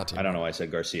Martin. I don't know why I said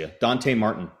Garcia. Dante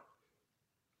Martin.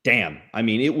 Damn. I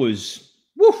mean, it was.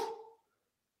 Woof.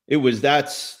 It was.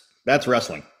 That's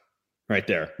wrestling, right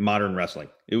there. Modern wrestling.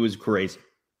 It was crazy.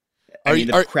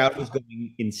 The crowd was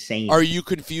going insane. Are you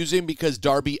confusing because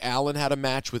Darby Allin had a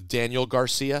match with Daniel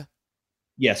Garcia?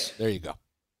 Yes. There you go.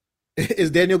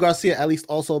 Is Daniel Garcia at least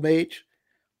also mage?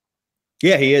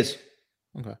 Yeah, he is.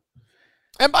 Okay.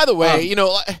 And by the way,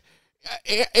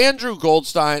 Andrew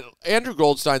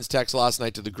Goldstein's text last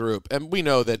night to the group, and we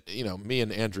know that, me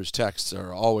and Andrew's texts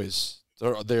are always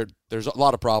there's a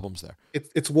lot of problems there.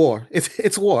 It's war.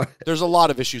 It's war. There's a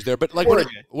lot of issues there, but like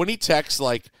when he texts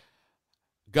like,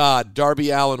 God, Darby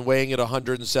Allin weighing at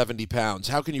 170 pounds.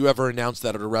 How can you ever announce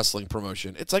that at a wrestling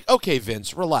promotion? It's like, okay,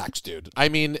 Vince, relax, dude. I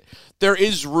mean, there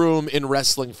is room in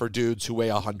wrestling for dudes who weigh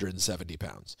 170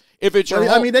 pounds. If it's your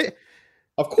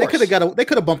of course, they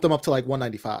could have bumped him up to like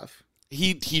 195.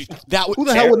 Who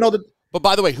the hell would know the? But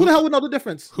by the way, who the hell would know the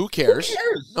difference? Who cares?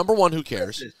 Number one, who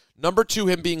cares? Number two,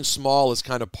 him being small is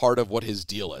kind of part of what his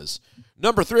deal is.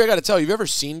 Number three, I got to tell you, have you ever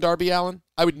seen Darby Allin?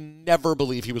 I would never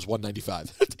believe he was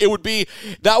 195.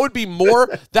 That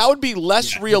would be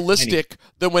less realistic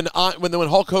than when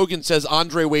Hulk Hogan says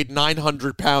Andre weighed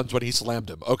 900 pounds when he slammed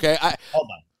him. Okay, hold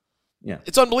on. Yeah,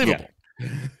 it's unbelievable.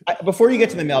 Yeah. Before you get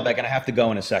to the mailbag, and I have to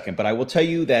go in a second, but I will tell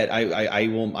you that I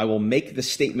will make the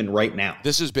statement right now.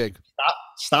 This is big.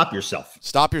 Stop yourself.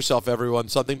 Stop yourself, everyone.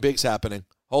 Something big's happening.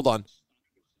 Hold on.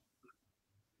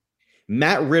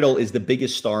 Matt Riddle is the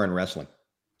biggest star in wrestling.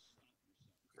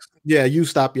 Yeah, you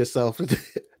stop yourself.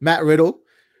 Matt Riddle.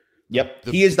 Yep.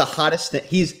 He is the hottest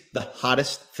he's the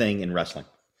hottest thing in wrestling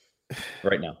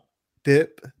right now.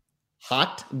 Dip.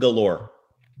 Hot galore.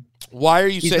 Why are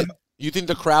you saying you think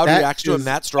the crowd reacts to him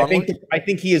that strongly? I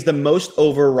think he is the most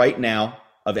over right now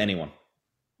of anyone.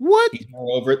 What? He's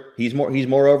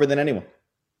more over than anyone.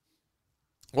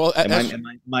 Well, am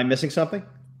I missing something?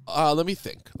 Let me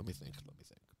think.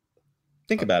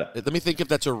 Think about it. Let me think if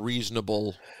that's a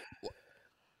reasonable.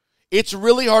 It's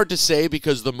really hard to say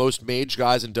because the most mage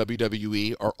guys in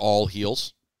WWE are all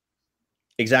heels.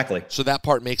 Exactly. So that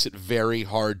part makes it very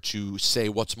hard to say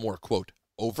what's more, quote,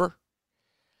 over.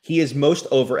 He is most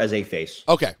over as a face.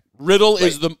 Okay. Riddle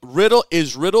is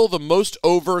the most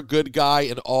over good guy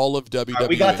in all of WWE. Right,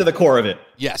 we got to the core of it.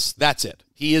 Yes, that's it.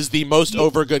 He is the most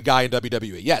over good guy in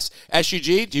WWE. Yes.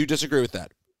 SUG, do you disagree with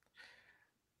that?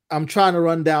 I'm trying to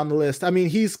run down the list. I mean,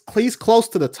 he's close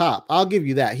to the top. I'll give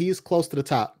you that. He's close to the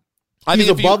top. He's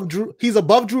above Drew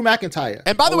McIntyre.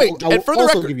 And by the way, and for the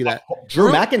record, give you that.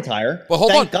 Drew McIntyre. Well,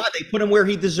 hold on. God, they put him where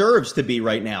he deserves to be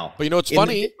right now. But you know what's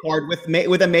funny? Card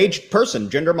with a mage person,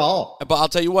 Jinder Mahal. But I'll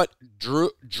tell you what,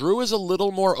 Drew is a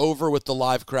little more over with the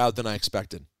live crowd than I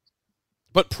expected.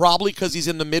 But probably because he's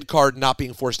in the mid card, not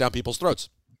being forced down people's throats.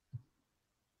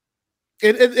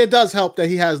 It does help that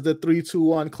he has the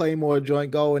 3-2-1 Claymore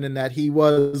joint going, and that he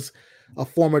was a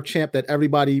former champ that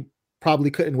everybody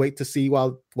probably couldn't wait to see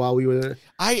while we were doing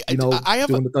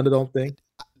the Thunderdome thing.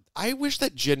 I wish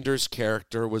that Jinder's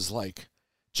character was like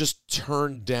just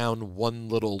turned down one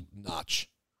little notch.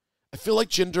 I feel like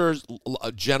Jinder's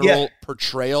general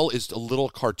portrayal is a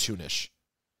little cartoonish.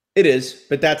 It is,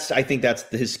 but I think that's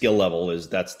his skill level.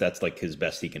 That's like his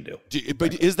best he can do.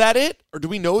 But is that it, or do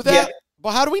we know that? Yeah.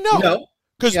 Well, how do we know?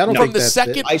 Because Yeah, I don't from think the that's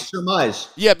second, it. I surmise.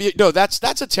 yeah, no, that's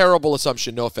a terrible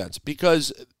assumption. No offense,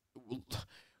 because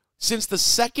since the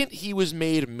second he was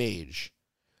made mage,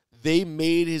 they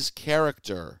made his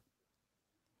character,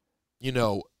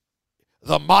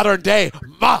 the modern day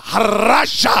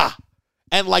Maharaja,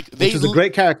 and like Which is a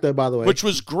great character, by the way. which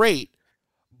was great,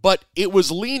 but it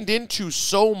was leaned into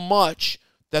so much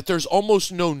that there's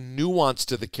almost no nuance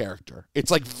to the character.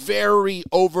 It's like very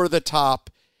over the top.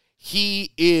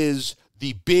 He is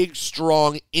the big,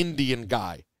 strong Indian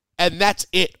guy, and that's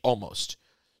it almost.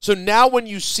 So now when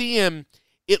you see him,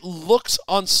 it looks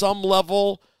on some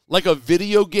level like a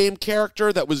video game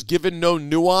character that was given no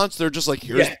nuance. They're just like,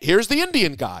 here's the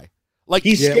Indian guy. Like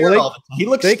He's scared all the time. He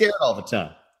looks scared all the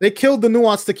time. They killed the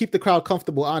nuance to keep the crowd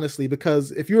comfortable, honestly,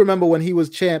 because if you remember when he was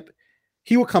champ,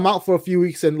 he would come out for a few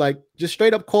weeks and like just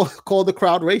straight up call the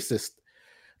crowd racist.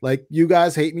 Like, you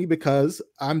guys hate me because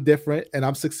I'm different and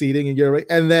I'm succeeding and you're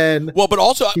and then but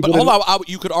hold on,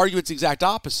 you could argue it's the exact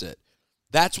opposite.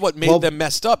 That's what made them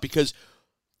messed up, because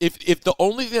if the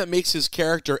only thing that makes his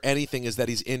character anything is that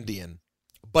he's Indian,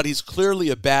 but he's clearly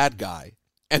a bad guy,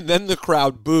 and then the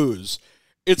crowd boos,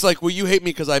 it's like, well, you hate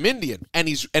me because I'm Indian, and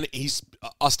he's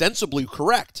ostensibly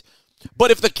correct.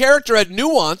 But if the character had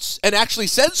nuance and actually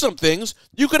said some things,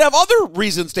 you could have other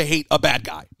reasons to hate a bad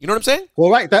guy. You know what I'm saying?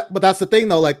 Well, right. But that's the thing,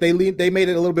 though. Like they made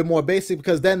it a little bit more basic,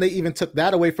 because then they even took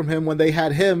that away from him when they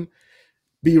had him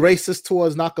be racist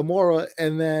towards Nakamura,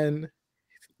 and then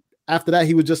after that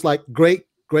he was just like great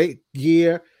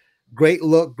gear, great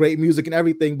look, great music, and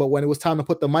everything. But when it was time to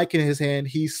put the mic in his hand,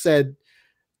 he said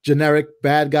generic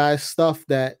bad guy stuff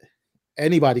that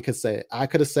anybody could say. I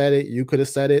could have said it. You could have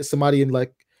said it. Somebody in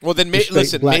like. Well, then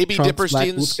listen. Maybe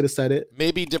Dipperstein's could have said it.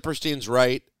 Maybe Dipperstein's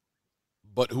right,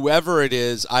 but whoever it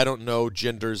is, I don't know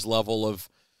Jinder's level of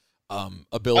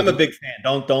ability. I'm a big fan.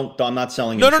 Don't. I'm not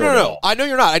selling. No. I know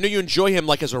you're not. I know you enjoy him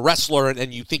like as a wrestler,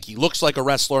 and you think he looks like a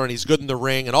wrestler, and he's good in the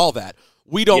ring, and all that.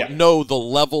 We don't know the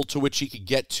level to which he could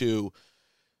get to.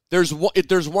 There's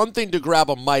one thing to grab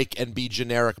a mic and be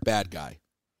generic bad guy.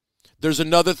 There's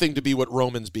another thing to be what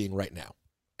Roman's being right now.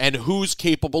 And who's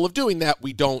capable of doing that,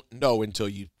 we don't know until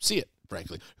you see it,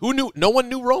 frankly. Who knew? No one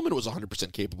knew Roman was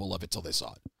 100% capable of it till they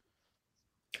saw it.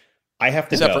 I have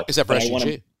to go. Except for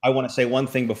SGG. I want to say one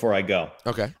thing before I go.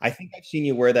 Okay. I think I've seen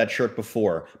you wear that shirt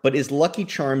before, but is Lucky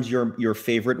Charms your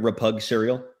favorite Repug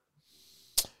cereal?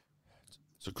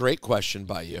 It's a great question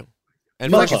by you.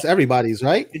 And it's everybody's,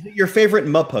 right? Is it your favorite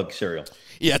Mupug cereal?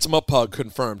 Yeah, it's Mupug,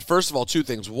 confirmed. First of all, two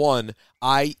things. One,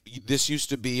 this used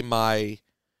to be my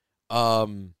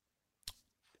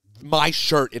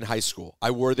shirt in high school.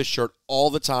 I wore this shirt all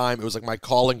the time. It was like my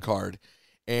calling card.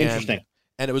 And, Interesting.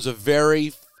 And it was a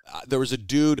very there was a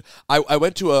dude. I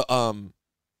went to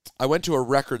a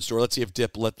record store. Let's see if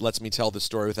Dip lets me tell this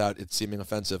story without it seeming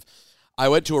offensive. I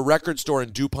went to a record store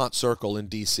in DuPont Circle in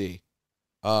D.C.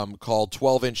 Called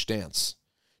 12-Inch Dance.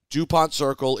 DuPont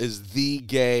Circle is the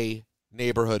gay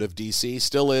neighborhood of D.C.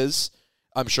 Still is.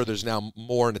 I'm sure there's now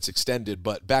more and it's extended,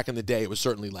 but back in the day, it was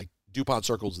certainly like DuPont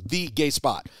Circle's the gay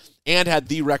spot and had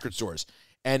the record stores.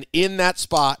 And in that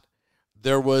spot,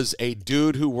 there was a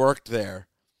dude who worked there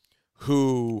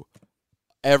who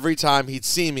every time he'd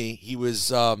see me, he was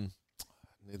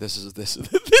this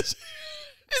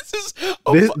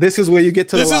is where you get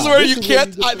to this is where you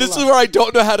can't this is where I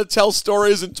don't know how to tell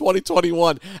stories in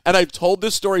 2021, and I've told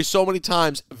this story so many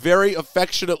times very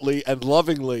affectionately and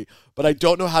lovingly, but I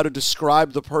don't know how to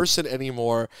describe the person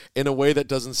anymore in a way that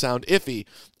doesn't sound iffy.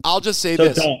 I'll just say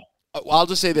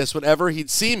this: whenever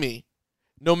he'd see me,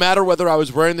 no matter whether I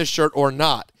was wearing this shirt or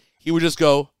not, he would just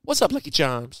go, "What's up, Lucky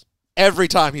Charms?" Every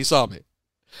time he saw me.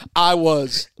 I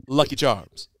was Lucky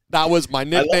Charms. That was my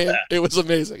nickname. It was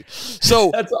amazing.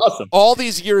 So that's awesome. All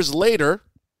these years later,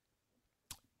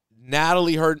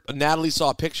 Natalie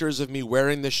saw pictures of me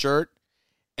wearing this shirt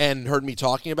and heard me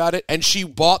talking about it, and she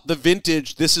bought the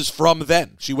vintage. This is from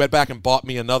then. She went back and bought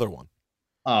me another one.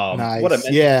 Oh, nice. What a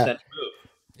sense move.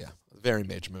 Yeah, very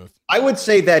major move. I would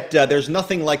say that there's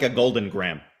nothing like a Golden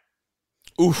Graham.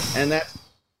 Oof. And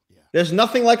there's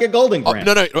nothing like a Golden Graham.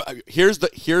 No. Here's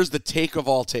the take of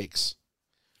all takes.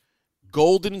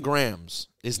 Golden Grahams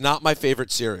is not my favorite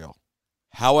cereal.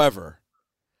 However,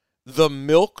 the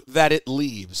milk that it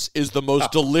leaves is the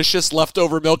most delicious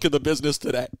leftover milk in the business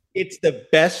today. It's the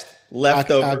best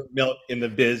leftover milk in the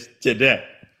biz today.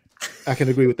 I can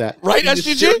agree with that. Right, in the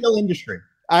SGG? cereal industry.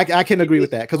 I can agree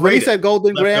with that. Because when he said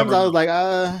Golden Grahams, I was like,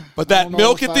 But that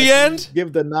milk at the end?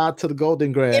 Give the nod to the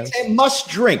Golden Grahams. It's a must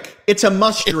drink. It's a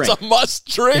must drink. It's a must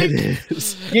drink. It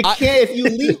is. You can't, if you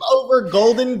leave over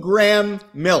Golden Graham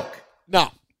milk. No.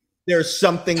 there's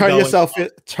something Turn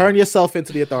going yourself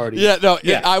into the authority. Yeah, no,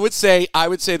 Yeah. I would say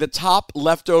the top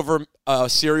leftover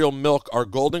cereal milk are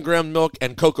Golden Graham milk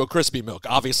and Cocoa Crispy milk,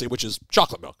 obviously, which is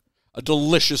chocolate milk. A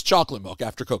delicious chocolate milk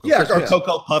after Cocoa Crispy. or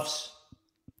Cocoa Puffs.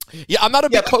 Yeah, I'm not a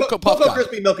big Cocoa Puff Cocoa guy.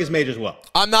 Crispy milk is made as well.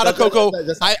 I'm not a Cocoa.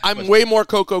 I'm way more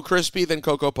Cocoa Crispy than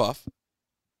Cocoa Puff.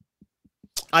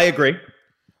 I agree.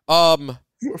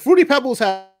 Fruity Pebbles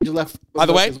have left. By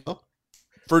the way, as well.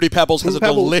 Fruity Pebbles has Fruity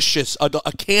Pebbles. delicious,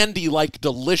 a candy-like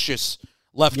delicious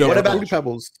leftover. What about Fruity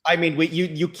Pebbles? I mean,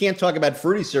 you can't talk about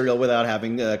fruity cereal without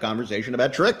having a conversation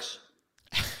about Trix.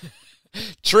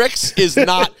 Trix is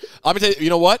not. I'm gonna tell you. You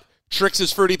know what? Trix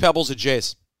is Fruity Pebbles at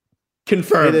Jay's.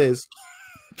 Confirmed. It is.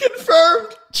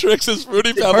 Confirmed. Trix is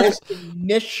Fruity Pebbles.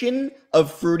 Definition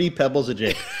of Fruity Pebbles at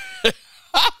Jake.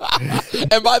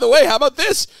 And by the way, how about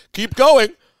this? Keep going.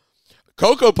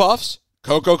 Cocoa Puffs,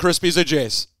 Cocoa Krispies at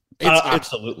Jay's.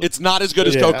 Absolutely. It's not as good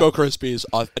as Yeah. Cocoa Krispies.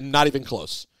 Not even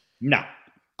close. No.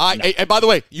 And by the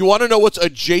way, you want to know what's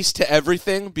adjacent to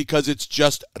everything because it's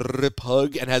just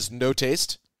repug and has no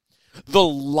taste? The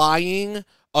lying,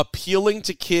 appealing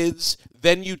to kids,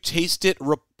 then you taste it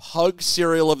repug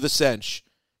cereal of the cinch.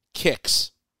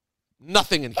 Kicks.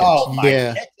 Nothing in Kicks. Oh my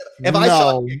Yeah. God. If I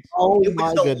saw No. Kix, Oh, it my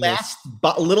was the goodness. last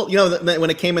little, when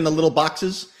it came in the little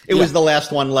boxes, it was the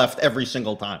last one left every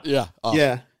single time. Yeah.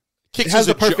 Yeah. Kicks It has is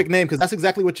the a perfect joke. name because that's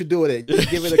exactly what you do with it. You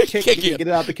give it a kick, you it. get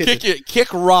it out the kitchen. Kick it.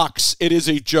 Kick rocks. It is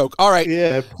a joke. All right.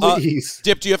 Yeah, please.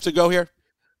 Dip, do you have to go here?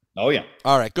 Oh, yeah.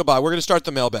 All right. Goodbye. We're going to start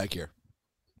the mailbag here.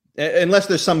 Unless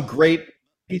there's some great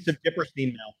piece of Dipperstein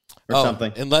mail or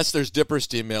something. Unless there's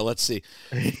Dipperstein mail. Let's see.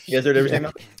 Is there Dipperstein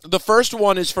mail? The first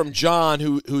one is from John,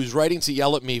 who's writing to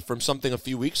yell at me from something a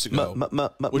few weeks ago,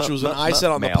 which was when I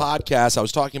said on the podcast, I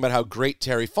was talking about how great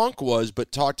Terry Funk was,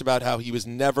 but talked about how he was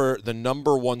never the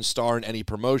number one star in any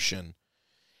promotion.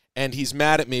 And he's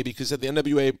mad at me because at the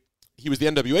NWA, he was the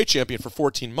NWA champion for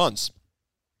 14 months,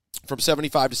 from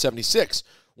 75 to 76,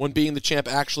 when being the champ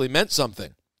actually meant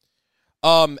something.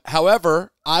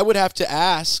 However, I would have to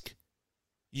ask,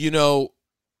 here's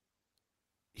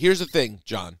the thing,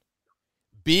 John.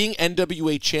 Being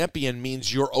NWA champion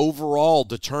means you're overall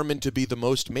determined to be the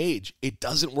most mage. It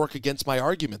doesn't work against my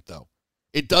argument, though.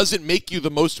 It doesn't make you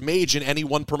the most mage in any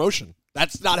one promotion.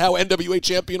 That's not how NWA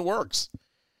champion works.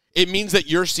 It means that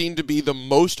you're seen to be the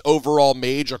most overall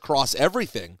mage across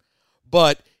everything,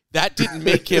 but that didn't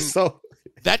make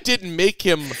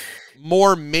him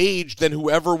more mage than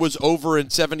whoever was over in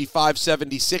 75,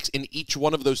 76 in each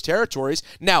one of those territories.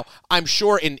 Now, I'm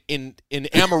sure in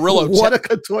Amarillo. What a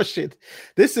contortion.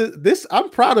 I'm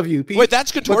proud of you, Pete. Wait,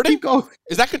 that's contorting? Keep going.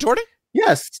 Is that contorting?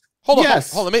 Yes. Hold on.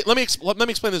 Yes. Hold on. Let me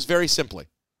explain this very simply.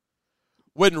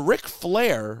 When Ric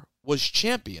Flair was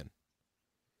champion,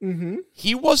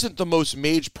 he wasn't the most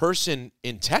mage person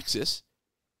in Texas.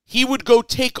 He would go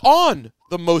take on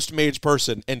the most mage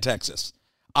person in Texas,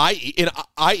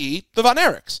 i.e. the Von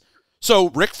Erichs. So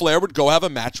Ric Flair would go have a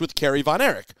match with Kerry Von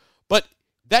Erich. But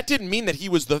that didn't mean that he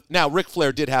was now Ric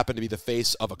Flair did happen to be the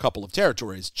face of a couple of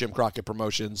territories, Jim Crockett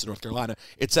Promotions, North Carolina,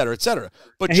 et cetera, et cetera.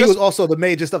 But he was also the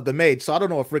magest of the mage, so I don't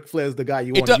know if Ric Flair is the guy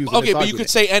you want to use. Okay, but you could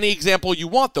say any example you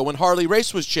want, though. When Harley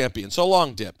Race was champion, so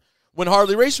long, Dip. When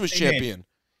Harley Race was champion,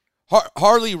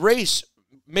 Harley Race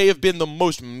may have been the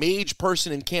most mage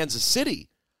person in Kansas City,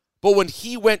 but when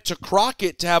he went to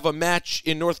Crockett to have a match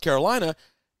in North Carolina,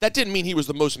 that didn't mean he was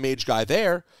the most mage guy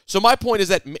there. So my point is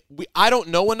that I don't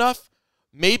know enough.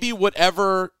 Maybe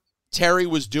whatever Terry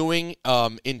was doing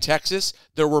in Texas,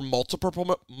 there were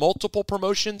multiple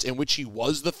promotions in which he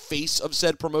was the face of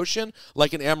said promotion,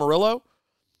 like in Amarillo,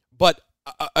 but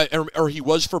or he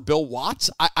was for Bill Watts.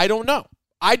 I don't know.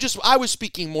 I was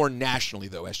speaking more nationally,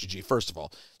 though, SGG, first of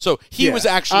all. So he was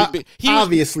actually...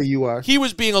 obviously you are. He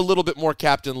was being a little bit more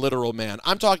Captain Literal, man.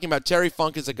 I'm talking about Terry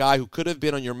Funk as a guy who could have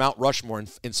been on your Mount Rushmore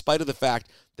in spite of the fact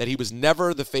that he was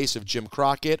never the face of Jim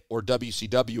Crockett or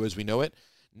WCW as we know it,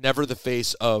 never the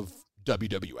face of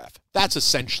WWF. That's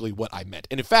essentially what I meant.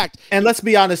 And in fact... And let's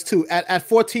be honest, too. At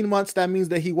 14 months, that means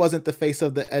that he wasn't the face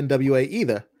of the NWA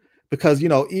either. Because,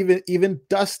 even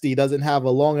Dusty doesn't have a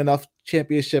long enough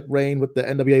championship reign with the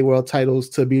NWA world titles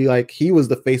to be like he was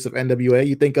the face of NWA.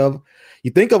 You think of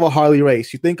a Harley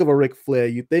Race, you think of a Ric Flair,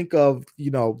 you think of,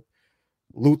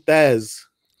 Luthez,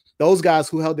 those guys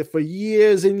who held it for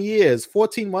years and years.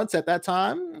 14 months at that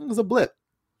time was a blip.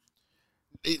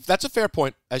 That's a fair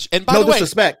point. And by no the way,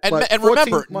 disrespect, and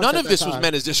remember, none of this was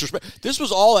meant as disrespect. This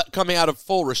was all coming out of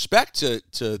full respect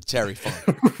to Terry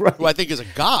Funk, right. who I think is a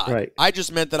god. Right. I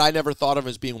just meant that I never thought of him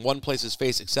as being one place's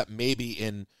face, except maybe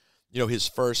in, his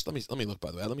first. Let me look. By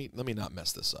the way, let me not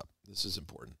mess this up. This is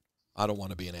important. I don't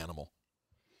want to be an animal.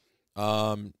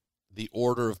 the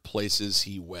order of places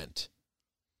he went.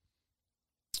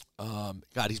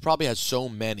 God, he probably has so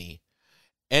many.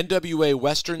 NWA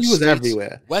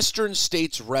Western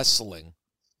States Wrestling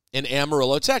in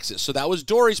Amarillo, Texas. So that was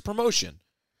Dory's promotion.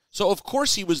 So, of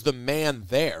course, he was the man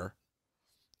there.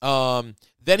 Then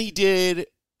he did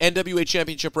NWA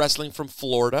Championship Wrestling from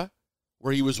Florida,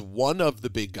 where he was one of the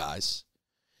big guys.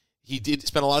 He did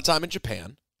spend a lot of time in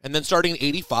Japan. And then starting in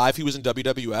 85, he was in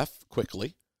WWF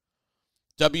quickly.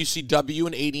 WCW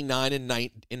in 89 and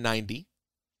 90.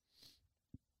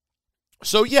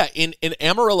 So, yeah, in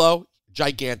Amarillo,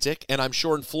 gigantic. And I'm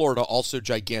sure in Florida, also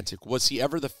gigantic. Was he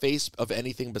ever the face of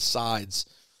anything besides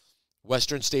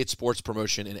Western State Sports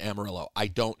Promotion in Amarillo? I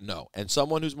don't know. And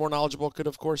someone who's more knowledgeable could,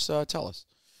 of course, tell us.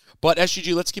 But,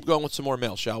 SGG, let's keep going with some more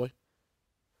mail, shall we?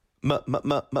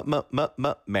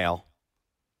 Mail.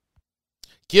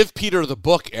 Give Peter the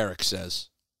book, Eric says.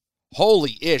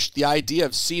 Holy ish, the idea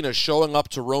of Cena showing up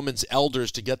to Roman's elders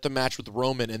to get the match with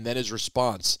Roman and then his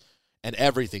response and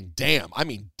everything. Damn. I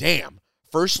mean, damn.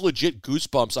 First legit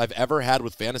goosebumps I've ever had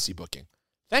with fantasy booking.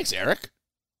 Thanks, Eric.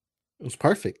 It was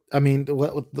perfect. I mean,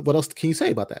 what else can you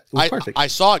say about that? It was perfect. I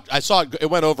saw it. It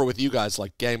went over with you guys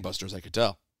like gangbusters, I could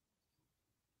tell.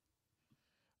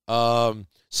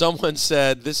 Someone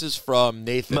said, this is from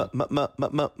Nathan.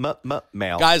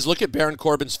 Mail. Guys, look at Baron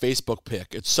Corbin's Facebook pic.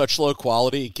 It's such low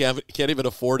quality. He can't even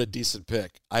afford a decent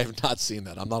pic. I have not seen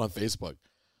that. I'm not on Facebook.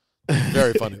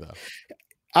 Very funny, though.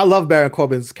 I love Baron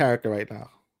Corbin's character right now.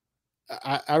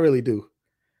 I really do.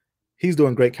 He's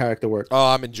doing great character work. Oh,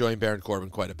 I'm enjoying Baron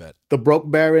Corbin quite a bit. The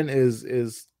Broke Baron is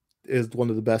one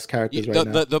of the best characters right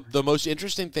now. The most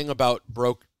interesting thing about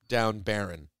Broke Down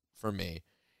Baron for me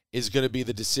is going to be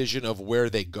the decision of where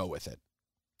they go with it.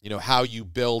 You know, how you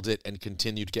build it and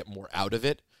continue to get more out of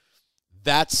it.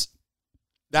 That's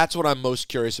what I'm most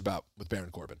curious about with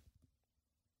Baron Corbin.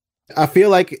 I feel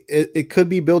like it could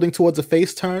be building towards a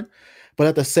face turn, but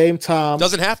at the same time,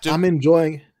 doesn't have to. I'm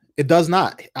enjoying it. Does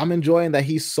not. I'm enjoying that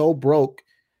he's so broke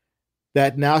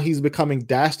that now he's becoming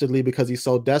dastardly because he's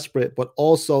so desperate, but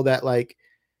also that like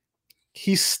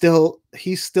he's still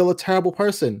a terrible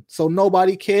person. So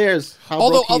nobody cares how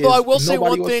although I will say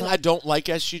one thing I don't like,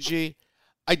 SGG.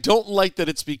 I don't like that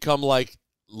it's become like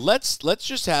let's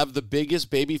just have the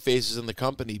biggest baby faces in the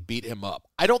company beat him up.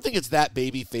 I don't think it's that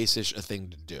baby face-ish a thing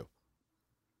to do.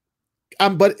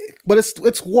 But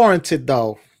it's warranted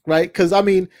though, right? Because I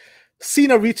mean,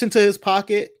 Cena reached into his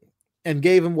pocket and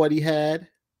gave him what he had,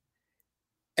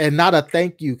 and not a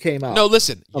thank you came out. No,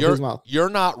 listen, you're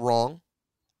not wrong.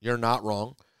 You're not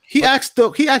wrong. He asked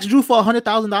Drew for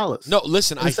 $100,000. No,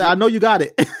 listen, I know you got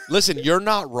it. Listen, you're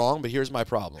not wrong, but here's my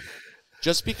problem.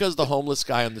 Just because the homeless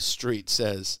guy on the street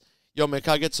says, "Yo, man,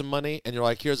 can I get some money?" and you're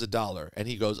like, "Here's $1," and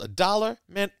he goes, "$1?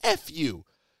 Man, F you."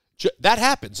 That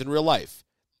happens in real life.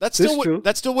 That still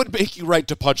wouldn't make you right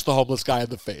to punch the homeless guy in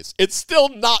the face. It's still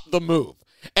not the move.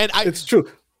 And it's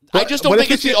true. I just don't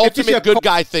think it's the ultimate good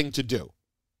guy thing to do.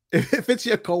 If it's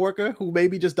your coworker who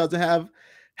maybe just doesn't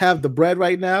have the bread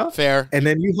right now, fair, and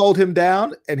then you hold him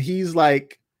down, and he's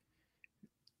like,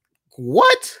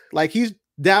 "What?" Like he's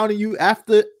downing you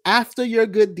after your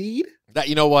good deed. That,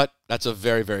 you know what? That's a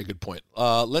very, very good point.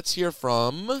 Let's hear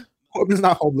from Corbin's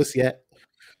not homeless yet.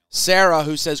 Sarah,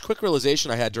 who says, quick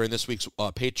realization I had during this week's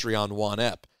Patreon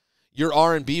 1-ep. Your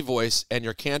R&B voice and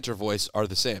your Cantor voice are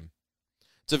the same.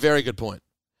 It's a very good point.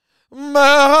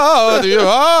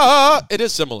 It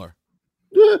is similar.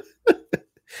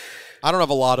 I don't have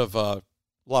a lot of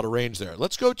range there.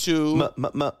 Let's go to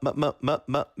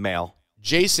mail.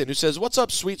 Jason, who says, "What's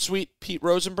up, sweet Peter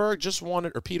Rosenberg? Just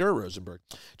wanted to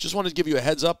give you a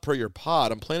heads up per your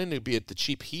pod. I'm planning to be at the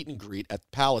cheap heat and greet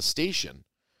at Palace Station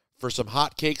for some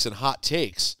hot cakes and hot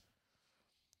takes."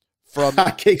 From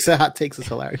hot cakes and hot takes is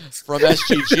hilarious. From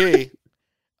SGG.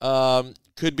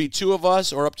 Could be 2 of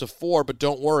us or up to 4, but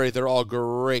don't worry, they're all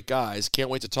great guys.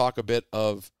 Can't wait to talk a bit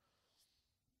of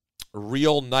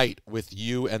real night with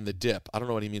you and the dip. I don't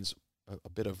know what he means. A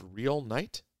bit of real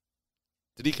night?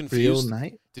 Did he confuse? Real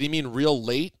night? Did he mean real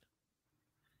late?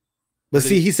 But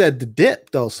see, he said the dip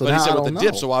though, so but now he said I with don't the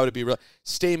know. dip, so why would it be real?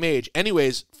 Same age.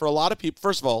 Anyways, for a lot of people,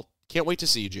 first of all, can't wait to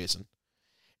see you, Jason.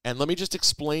 And let me just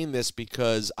explain this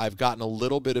because I've gotten a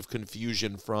little bit of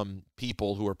confusion from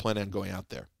people who are planning on going out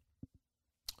there.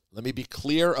 Let me be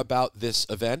clear about this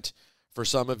event for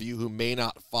some of you who may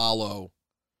not follow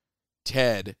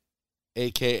Ted,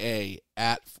 a.k.a.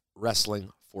 at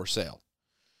Wrestling for Sale.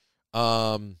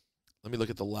 Let me look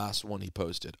at the last one he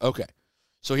posted. Okay,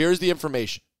 so here's the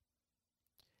information.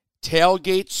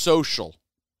 Tailgate Social,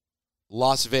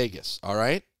 Las Vegas, all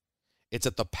right? It's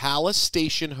at the Palace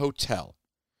Station Hotel.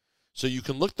 So you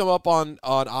can look them up on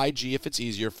IG if it's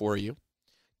easier for you.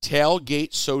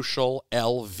 Tailgate Social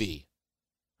LV.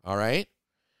 All right?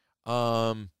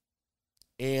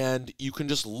 And you can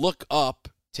just look up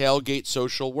Tailgate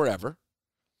Social wherever.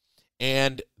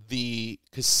 And the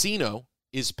casino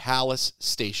is Palace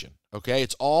Station. Okay?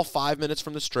 It's all 5 minutes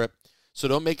from the Strip. So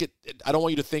don't make it, I don't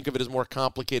want you to think of it as more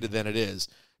complicated than it is.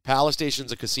 Palace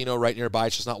Station's a casino right nearby.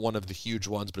 It's just not one of the huge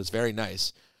ones, but it's very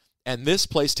nice. And this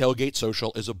place, Tailgate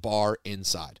Social, is a bar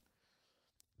inside.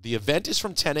 The event is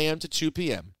from 10 a.m. to 2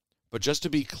 p.m., but just to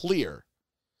be clear,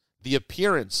 the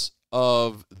appearance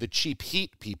of the Cheap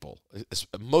Heat people,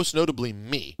 most notably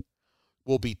me,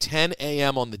 will be 10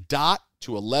 a.m. on the dot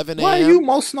to 11 a.m. Why are you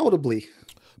most notably?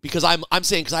 Because I'm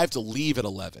saying because I have to leave at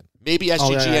 11. Maybe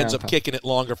SGG ends up kicking it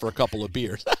longer for a couple of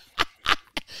beers.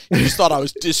 You just thought I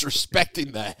was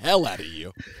disrespecting the hell out of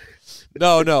you.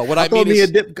 No. What I mean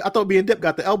is, I thought me and Dip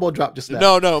got the elbow drop just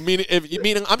now. No.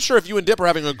 Meaning, I'm sure if you and Dip are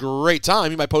having a great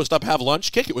time, you might post up, have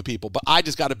lunch, kick it with people. But I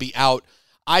just got to be out.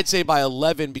 I'd say by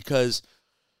 11 because,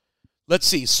 let's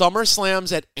see,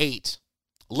 SummerSlam's at 8.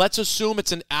 Let's assume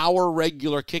it's an hour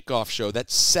regular kickoff show.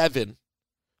 That's 7,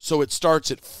 so it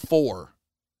starts at 4.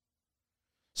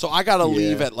 So I got to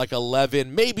leave at like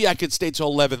 11. Maybe I could stay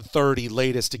till 11:30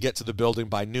 latest to get to the building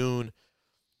by noon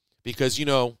because,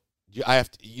 I have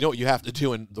to, what you have to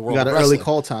do in the world of wrestling. You got an early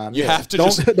call time. You have to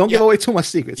don't give away too much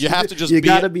secrets. You have to just you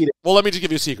got to be there. Well, let me just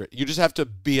give you a secret. You just have to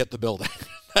be at the building.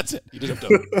 That's it. You just have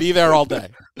to be there all day.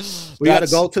 We got to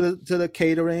go to the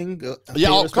catering.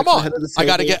 Come on. I'm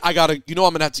going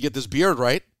to have to get this beard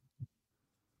right.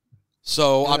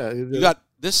 So you got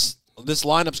this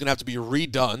lineup's going to have to be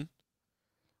redone.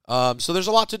 So there's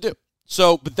a lot to do.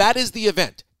 But that is the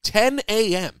event. 10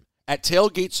 a.m. at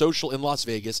Tailgate Social in Las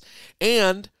Vegas.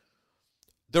 And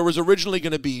there was originally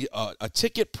going to be a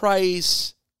ticket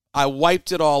price. I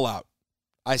wiped it all out.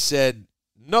 I said,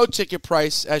 no ticket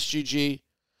price, SGG.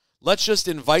 Let's just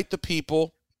invite the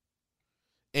people.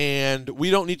 And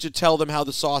we don't need to tell them how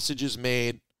the sausage is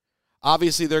made.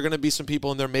 Obviously, there are going to be some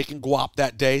people in there making guap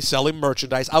that day, selling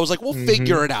merchandise. I was like, we'll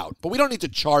figure it out. But we don't need to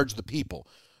charge the people.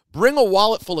 Bring a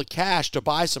wallet full of cash to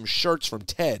buy some shirts from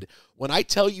Ted. When I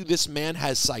tell you this man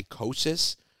has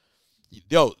psychosis,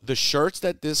 the shirts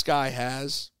that this guy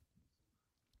has,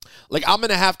 like I'm going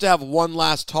to have one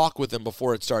last talk with him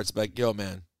before it starts. Like,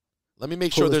 man, let me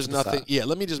make sure there's nothing. Yeah,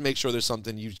 let me just make sure there's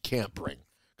something you can't bring.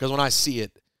 Because when I see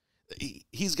it,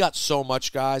 he's got so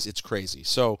much, guys. It's crazy.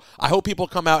 So I hope people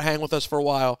come out, hang with us for a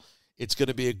while. It's going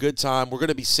to be a good time. We're going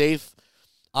to be safe.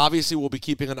 Obviously, we'll be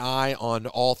keeping an eye on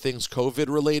all things COVID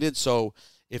related. So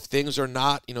if things are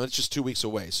not, it's just 2 weeks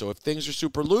away. So if things are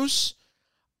super loose,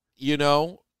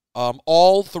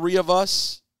 all three of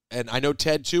us, and I know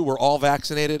Ted too, we're all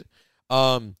vaccinated.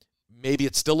 Maybe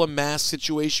it's still a mask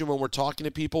situation when we're talking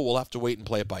to people. We'll have to wait and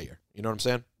play it by ear. You know what I'm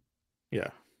saying? Yeah.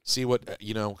 See what,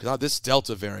 because this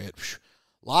Delta variant,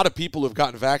 a lot of people who've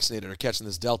gotten vaccinated are catching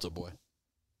this Delta, boy.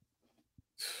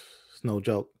 It's no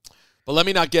joke. But let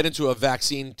me not get into a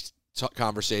vaccine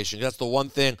conversation. That's the one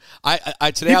thing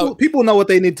people know what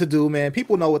they need to do, man.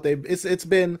 People know what it's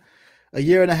been a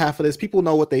year and a half of this. People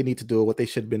know what they need to do, what they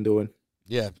should have been doing.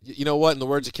 Yeah. You know what? In the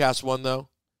words of Cast One, though,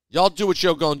 y'all do what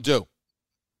you're going to do.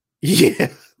 Yeah.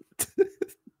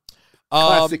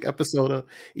 Classic episode of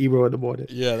Ebro in the Morning.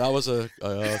 Yeah, that was a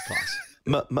class.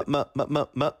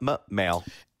 Mail.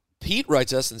 Pete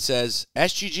writes us and says,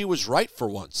 SGG was right for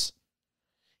once.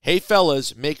 Hey,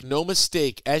 fellas, make no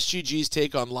mistake, SGG's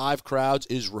take on live crowds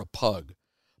is repug.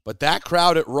 But that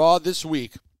crowd at Raw this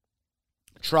week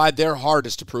tried their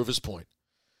hardest to prove his point.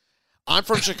 I'm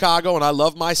from Chicago, and I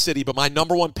love my city, but my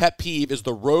number one pet peeve is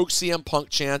the rogue CM Punk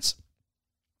chants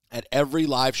at every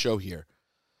live show here.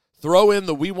 Throw in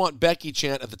the We Want Becky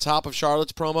chant at the top of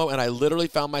Charlotte's promo, and I literally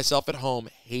found myself at home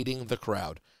hating the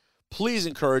crowd. Please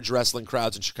encourage wrestling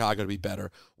crowds in Chicago to be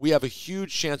better. We have a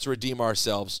huge chance to redeem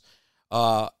ourselves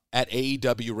at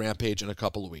AEW Rampage in a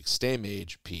couple of weeks. Stay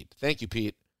mage, Pete. Thank you,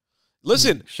 Pete.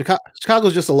 Listen.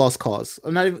 Chicago's just a lost cause.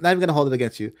 I'm not even going to hold it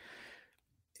against you.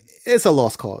 It's a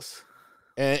lost cause.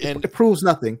 And it proves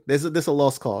nothing. There's a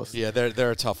lost cause. Yeah,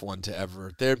 they're a tough one to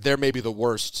ever. They're maybe the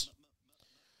worst.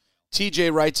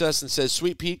 TJ writes us and says,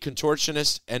 Sweet Pete,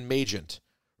 Contortionist, and Magent.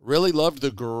 Really loved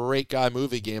the Great Guy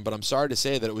movie game, but I'm sorry to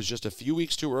say that it was just a few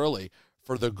weeks too early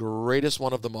for the greatest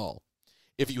one of them all.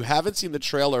 If you haven't seen the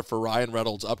trailer for Ryan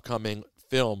Reynolds' upcoming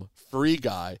film, Free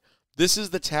Guy, this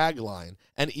is the tagline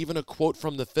and even a quote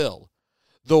from the film.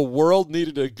 The world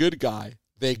needed a good guy.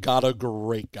 They got a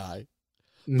great guy.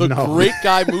 The Great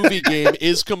Guy movie game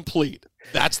is complete.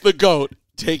 That's the GOAT.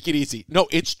 Take it easy. No,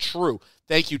 it's true.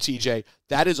 Thank you, TJ.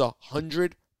 That is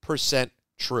 100%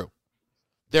 true.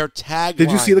 Their tagline.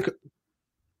 Did you see the?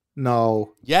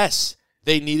 No. Yes,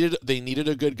 they needed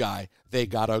a good guy. They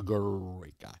got a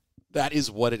great guy. That is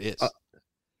what it is.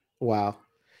 Wow.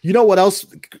 You know what else?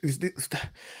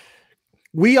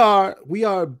 We are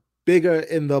bigger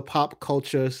in the pop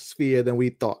culture sphere than we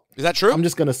thought. Is that true? I'm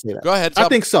just gonna say that. Go ahead. I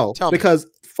think so tell me. because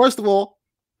first of all,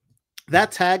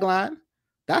 that tagline,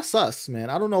 that's us, man.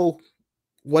 I don't know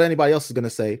what anybody else is gonna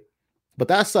say, but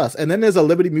that's us. And then there's a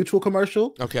Liberty Mutual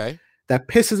commercial. Okay. That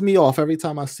pisses me off every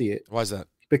time I see it. Why is that?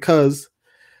 Because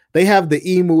they have the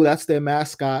emu, that's their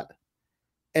mascot,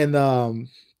 and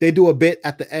they do a bit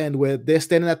at the end where they're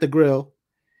standing at the grill,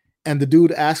 and the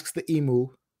dude asks the emu,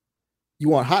 "You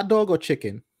want hot dog or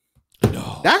chicken?"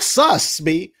 No. That's us,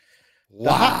 B. Wow.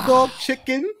 The hot dog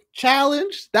chicken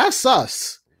challenge, that's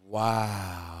us.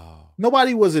 Wow.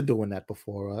 Nobody wasn't doing that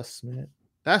before us, man.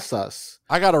 That's us.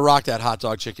 I got to rock that hot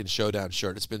dog chicken showdown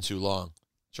shirt. It's been too long.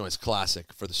 Joint's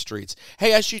classic for the streets.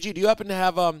 Hey, SGG, do you happen to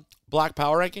have Black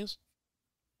Power rankings?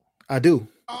 I do.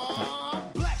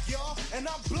 I'm black, y'all, and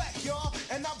I'm black, y'all,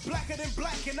 and I'm blacker than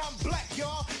black, and I'm black,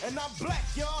 y'all, and I'm black,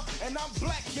 y'all, and I'm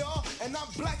black, y'all, and I'm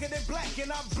blacker than black,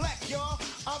 and I'm black, y'all.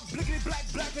 I'm blickety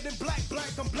black, blacker than black,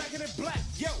 I'm blacker than black,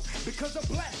 yo, because I'm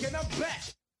black and I'm back.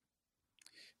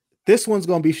 This one's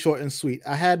gonna be short and sweet.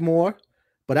 I had more,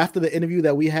 but after the interview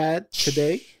that we had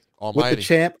today with the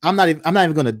champ, I'm not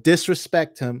even gonna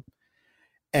disrespect him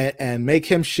and make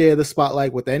him share the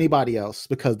spotlight with anybody else,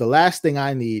 because the last thing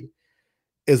I need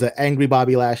is an angry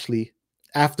Bobby Lashley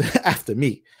after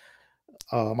me.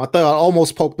 I thought I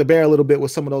almost poked the bear a little bit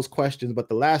with some of those questions, but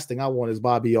the last thing I want is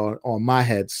Bobby on my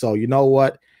head. So you know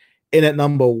what? In at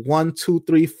number 1, 2,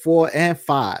 3, 4, and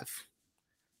 5,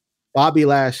 Bobby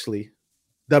Lashley,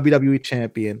 WWE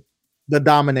champion, the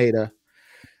Dominator,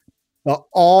 the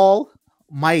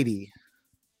Almighty,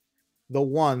 the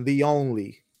one, the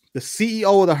only, the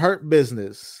CEO of the Hurt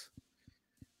Business,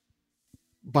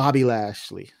 Bobby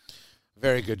Lashley.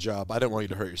 Very good job. I didn't want you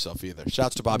to hurt yourself either.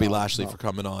 Shouts to Bobby Lashley for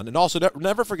coming on. And also,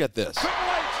 never forget this.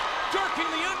 Jerking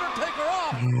the Undertaker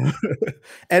off.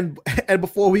 and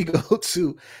before we go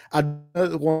to, I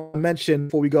want to mention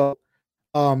before we go,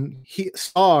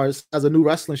 Stars has a new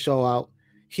wrestling show out,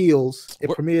 Heels.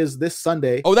 It premieres this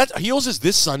Sunday. Oh, that Heels is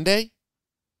this Sunday?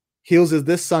 Heels is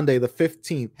this Sunday, the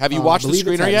 15th. Have you watched the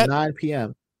screener yet? 9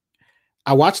 p.m.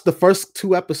 I watched the first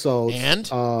 2 episodes.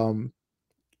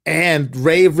 And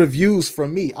rave reviews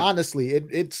from me. Honestly,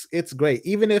 it's great.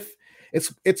 Even if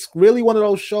it's really one of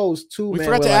those shows too. We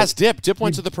forgot to ask Dip. Dip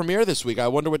went to the premiere this week. I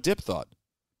wonder what Dip thought.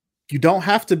 You don't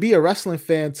have to be a wrestling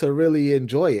fan to really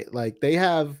enjoy it. Like they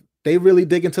really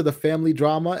dig into the family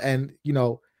drama, and you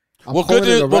know.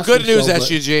 Good news,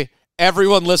 SGG.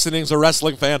 Everyone listening is a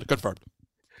wrestling fan. Confirmed.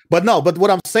 But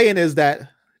what I'm saying is that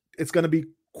it's going to be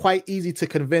quite easy to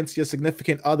convince your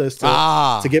significant others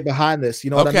to get behind this.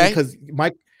 You know what I mean? Because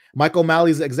Mike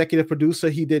O'Malley's the executive producer.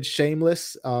 He did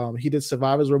Shameless. He did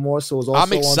Survivor's Remorse. So it was also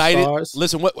I'm excited. On Stars.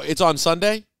 Listen, it's on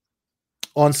Sunday?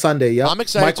 On Sunday, yeah. I'm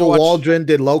excited Michael to watch. Waldron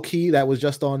did Low Key. That was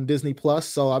just on Disney Plus.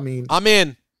 So, I mean. I'm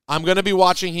in. I'm going to be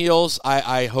watching Heels.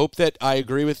 I hope that I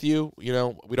agree with you. You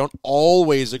know, we don't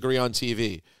always agree on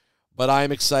TV, but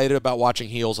I'm excited about watching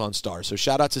Heels on Stars. So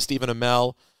shout out to Stephen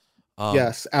Amell.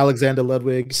 Yes, Alexander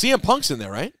Ludwig. CM Punk's in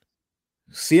there, right?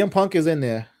 CM Punk is in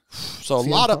there. So a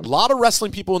lot of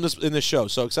wrestling people in this show.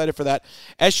 So excited for that.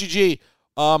 SGG,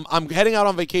 I'm heading out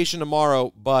on vacation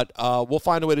tomorrow, but we'll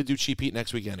find a way to do Cheap Heat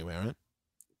next week anyway, all right?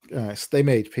 All right, stay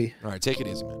made, P. All right, take it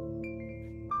easy, man.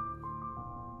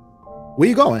 Where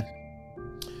you going?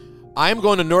 I am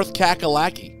going to North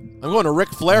Kakalaki. I'm going to Ric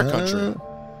Flair country.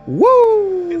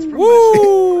 Woo!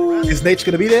 Woo! Is Nate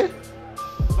going to be there?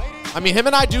 I mean, him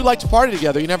and I do like to party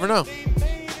together. You never know.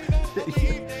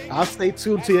 I'll stay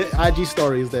tuned to your IG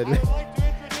stories then.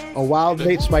 A wild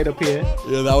Nate might appear.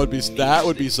 Yeah, that would be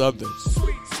something.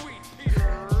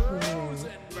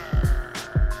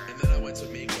 And then I went to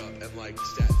makeup and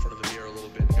sat in front of the mirror a little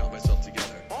bit and got myself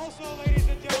together. Also, ladies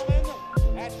and gentlemen,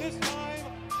 at this time,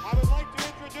 I would like to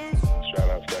introduce. Shout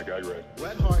out to that guy, Greg.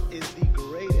 Bret Hart is the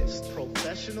greatest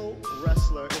professional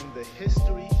wrestler in the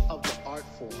history of the art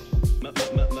form.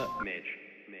 Mitch.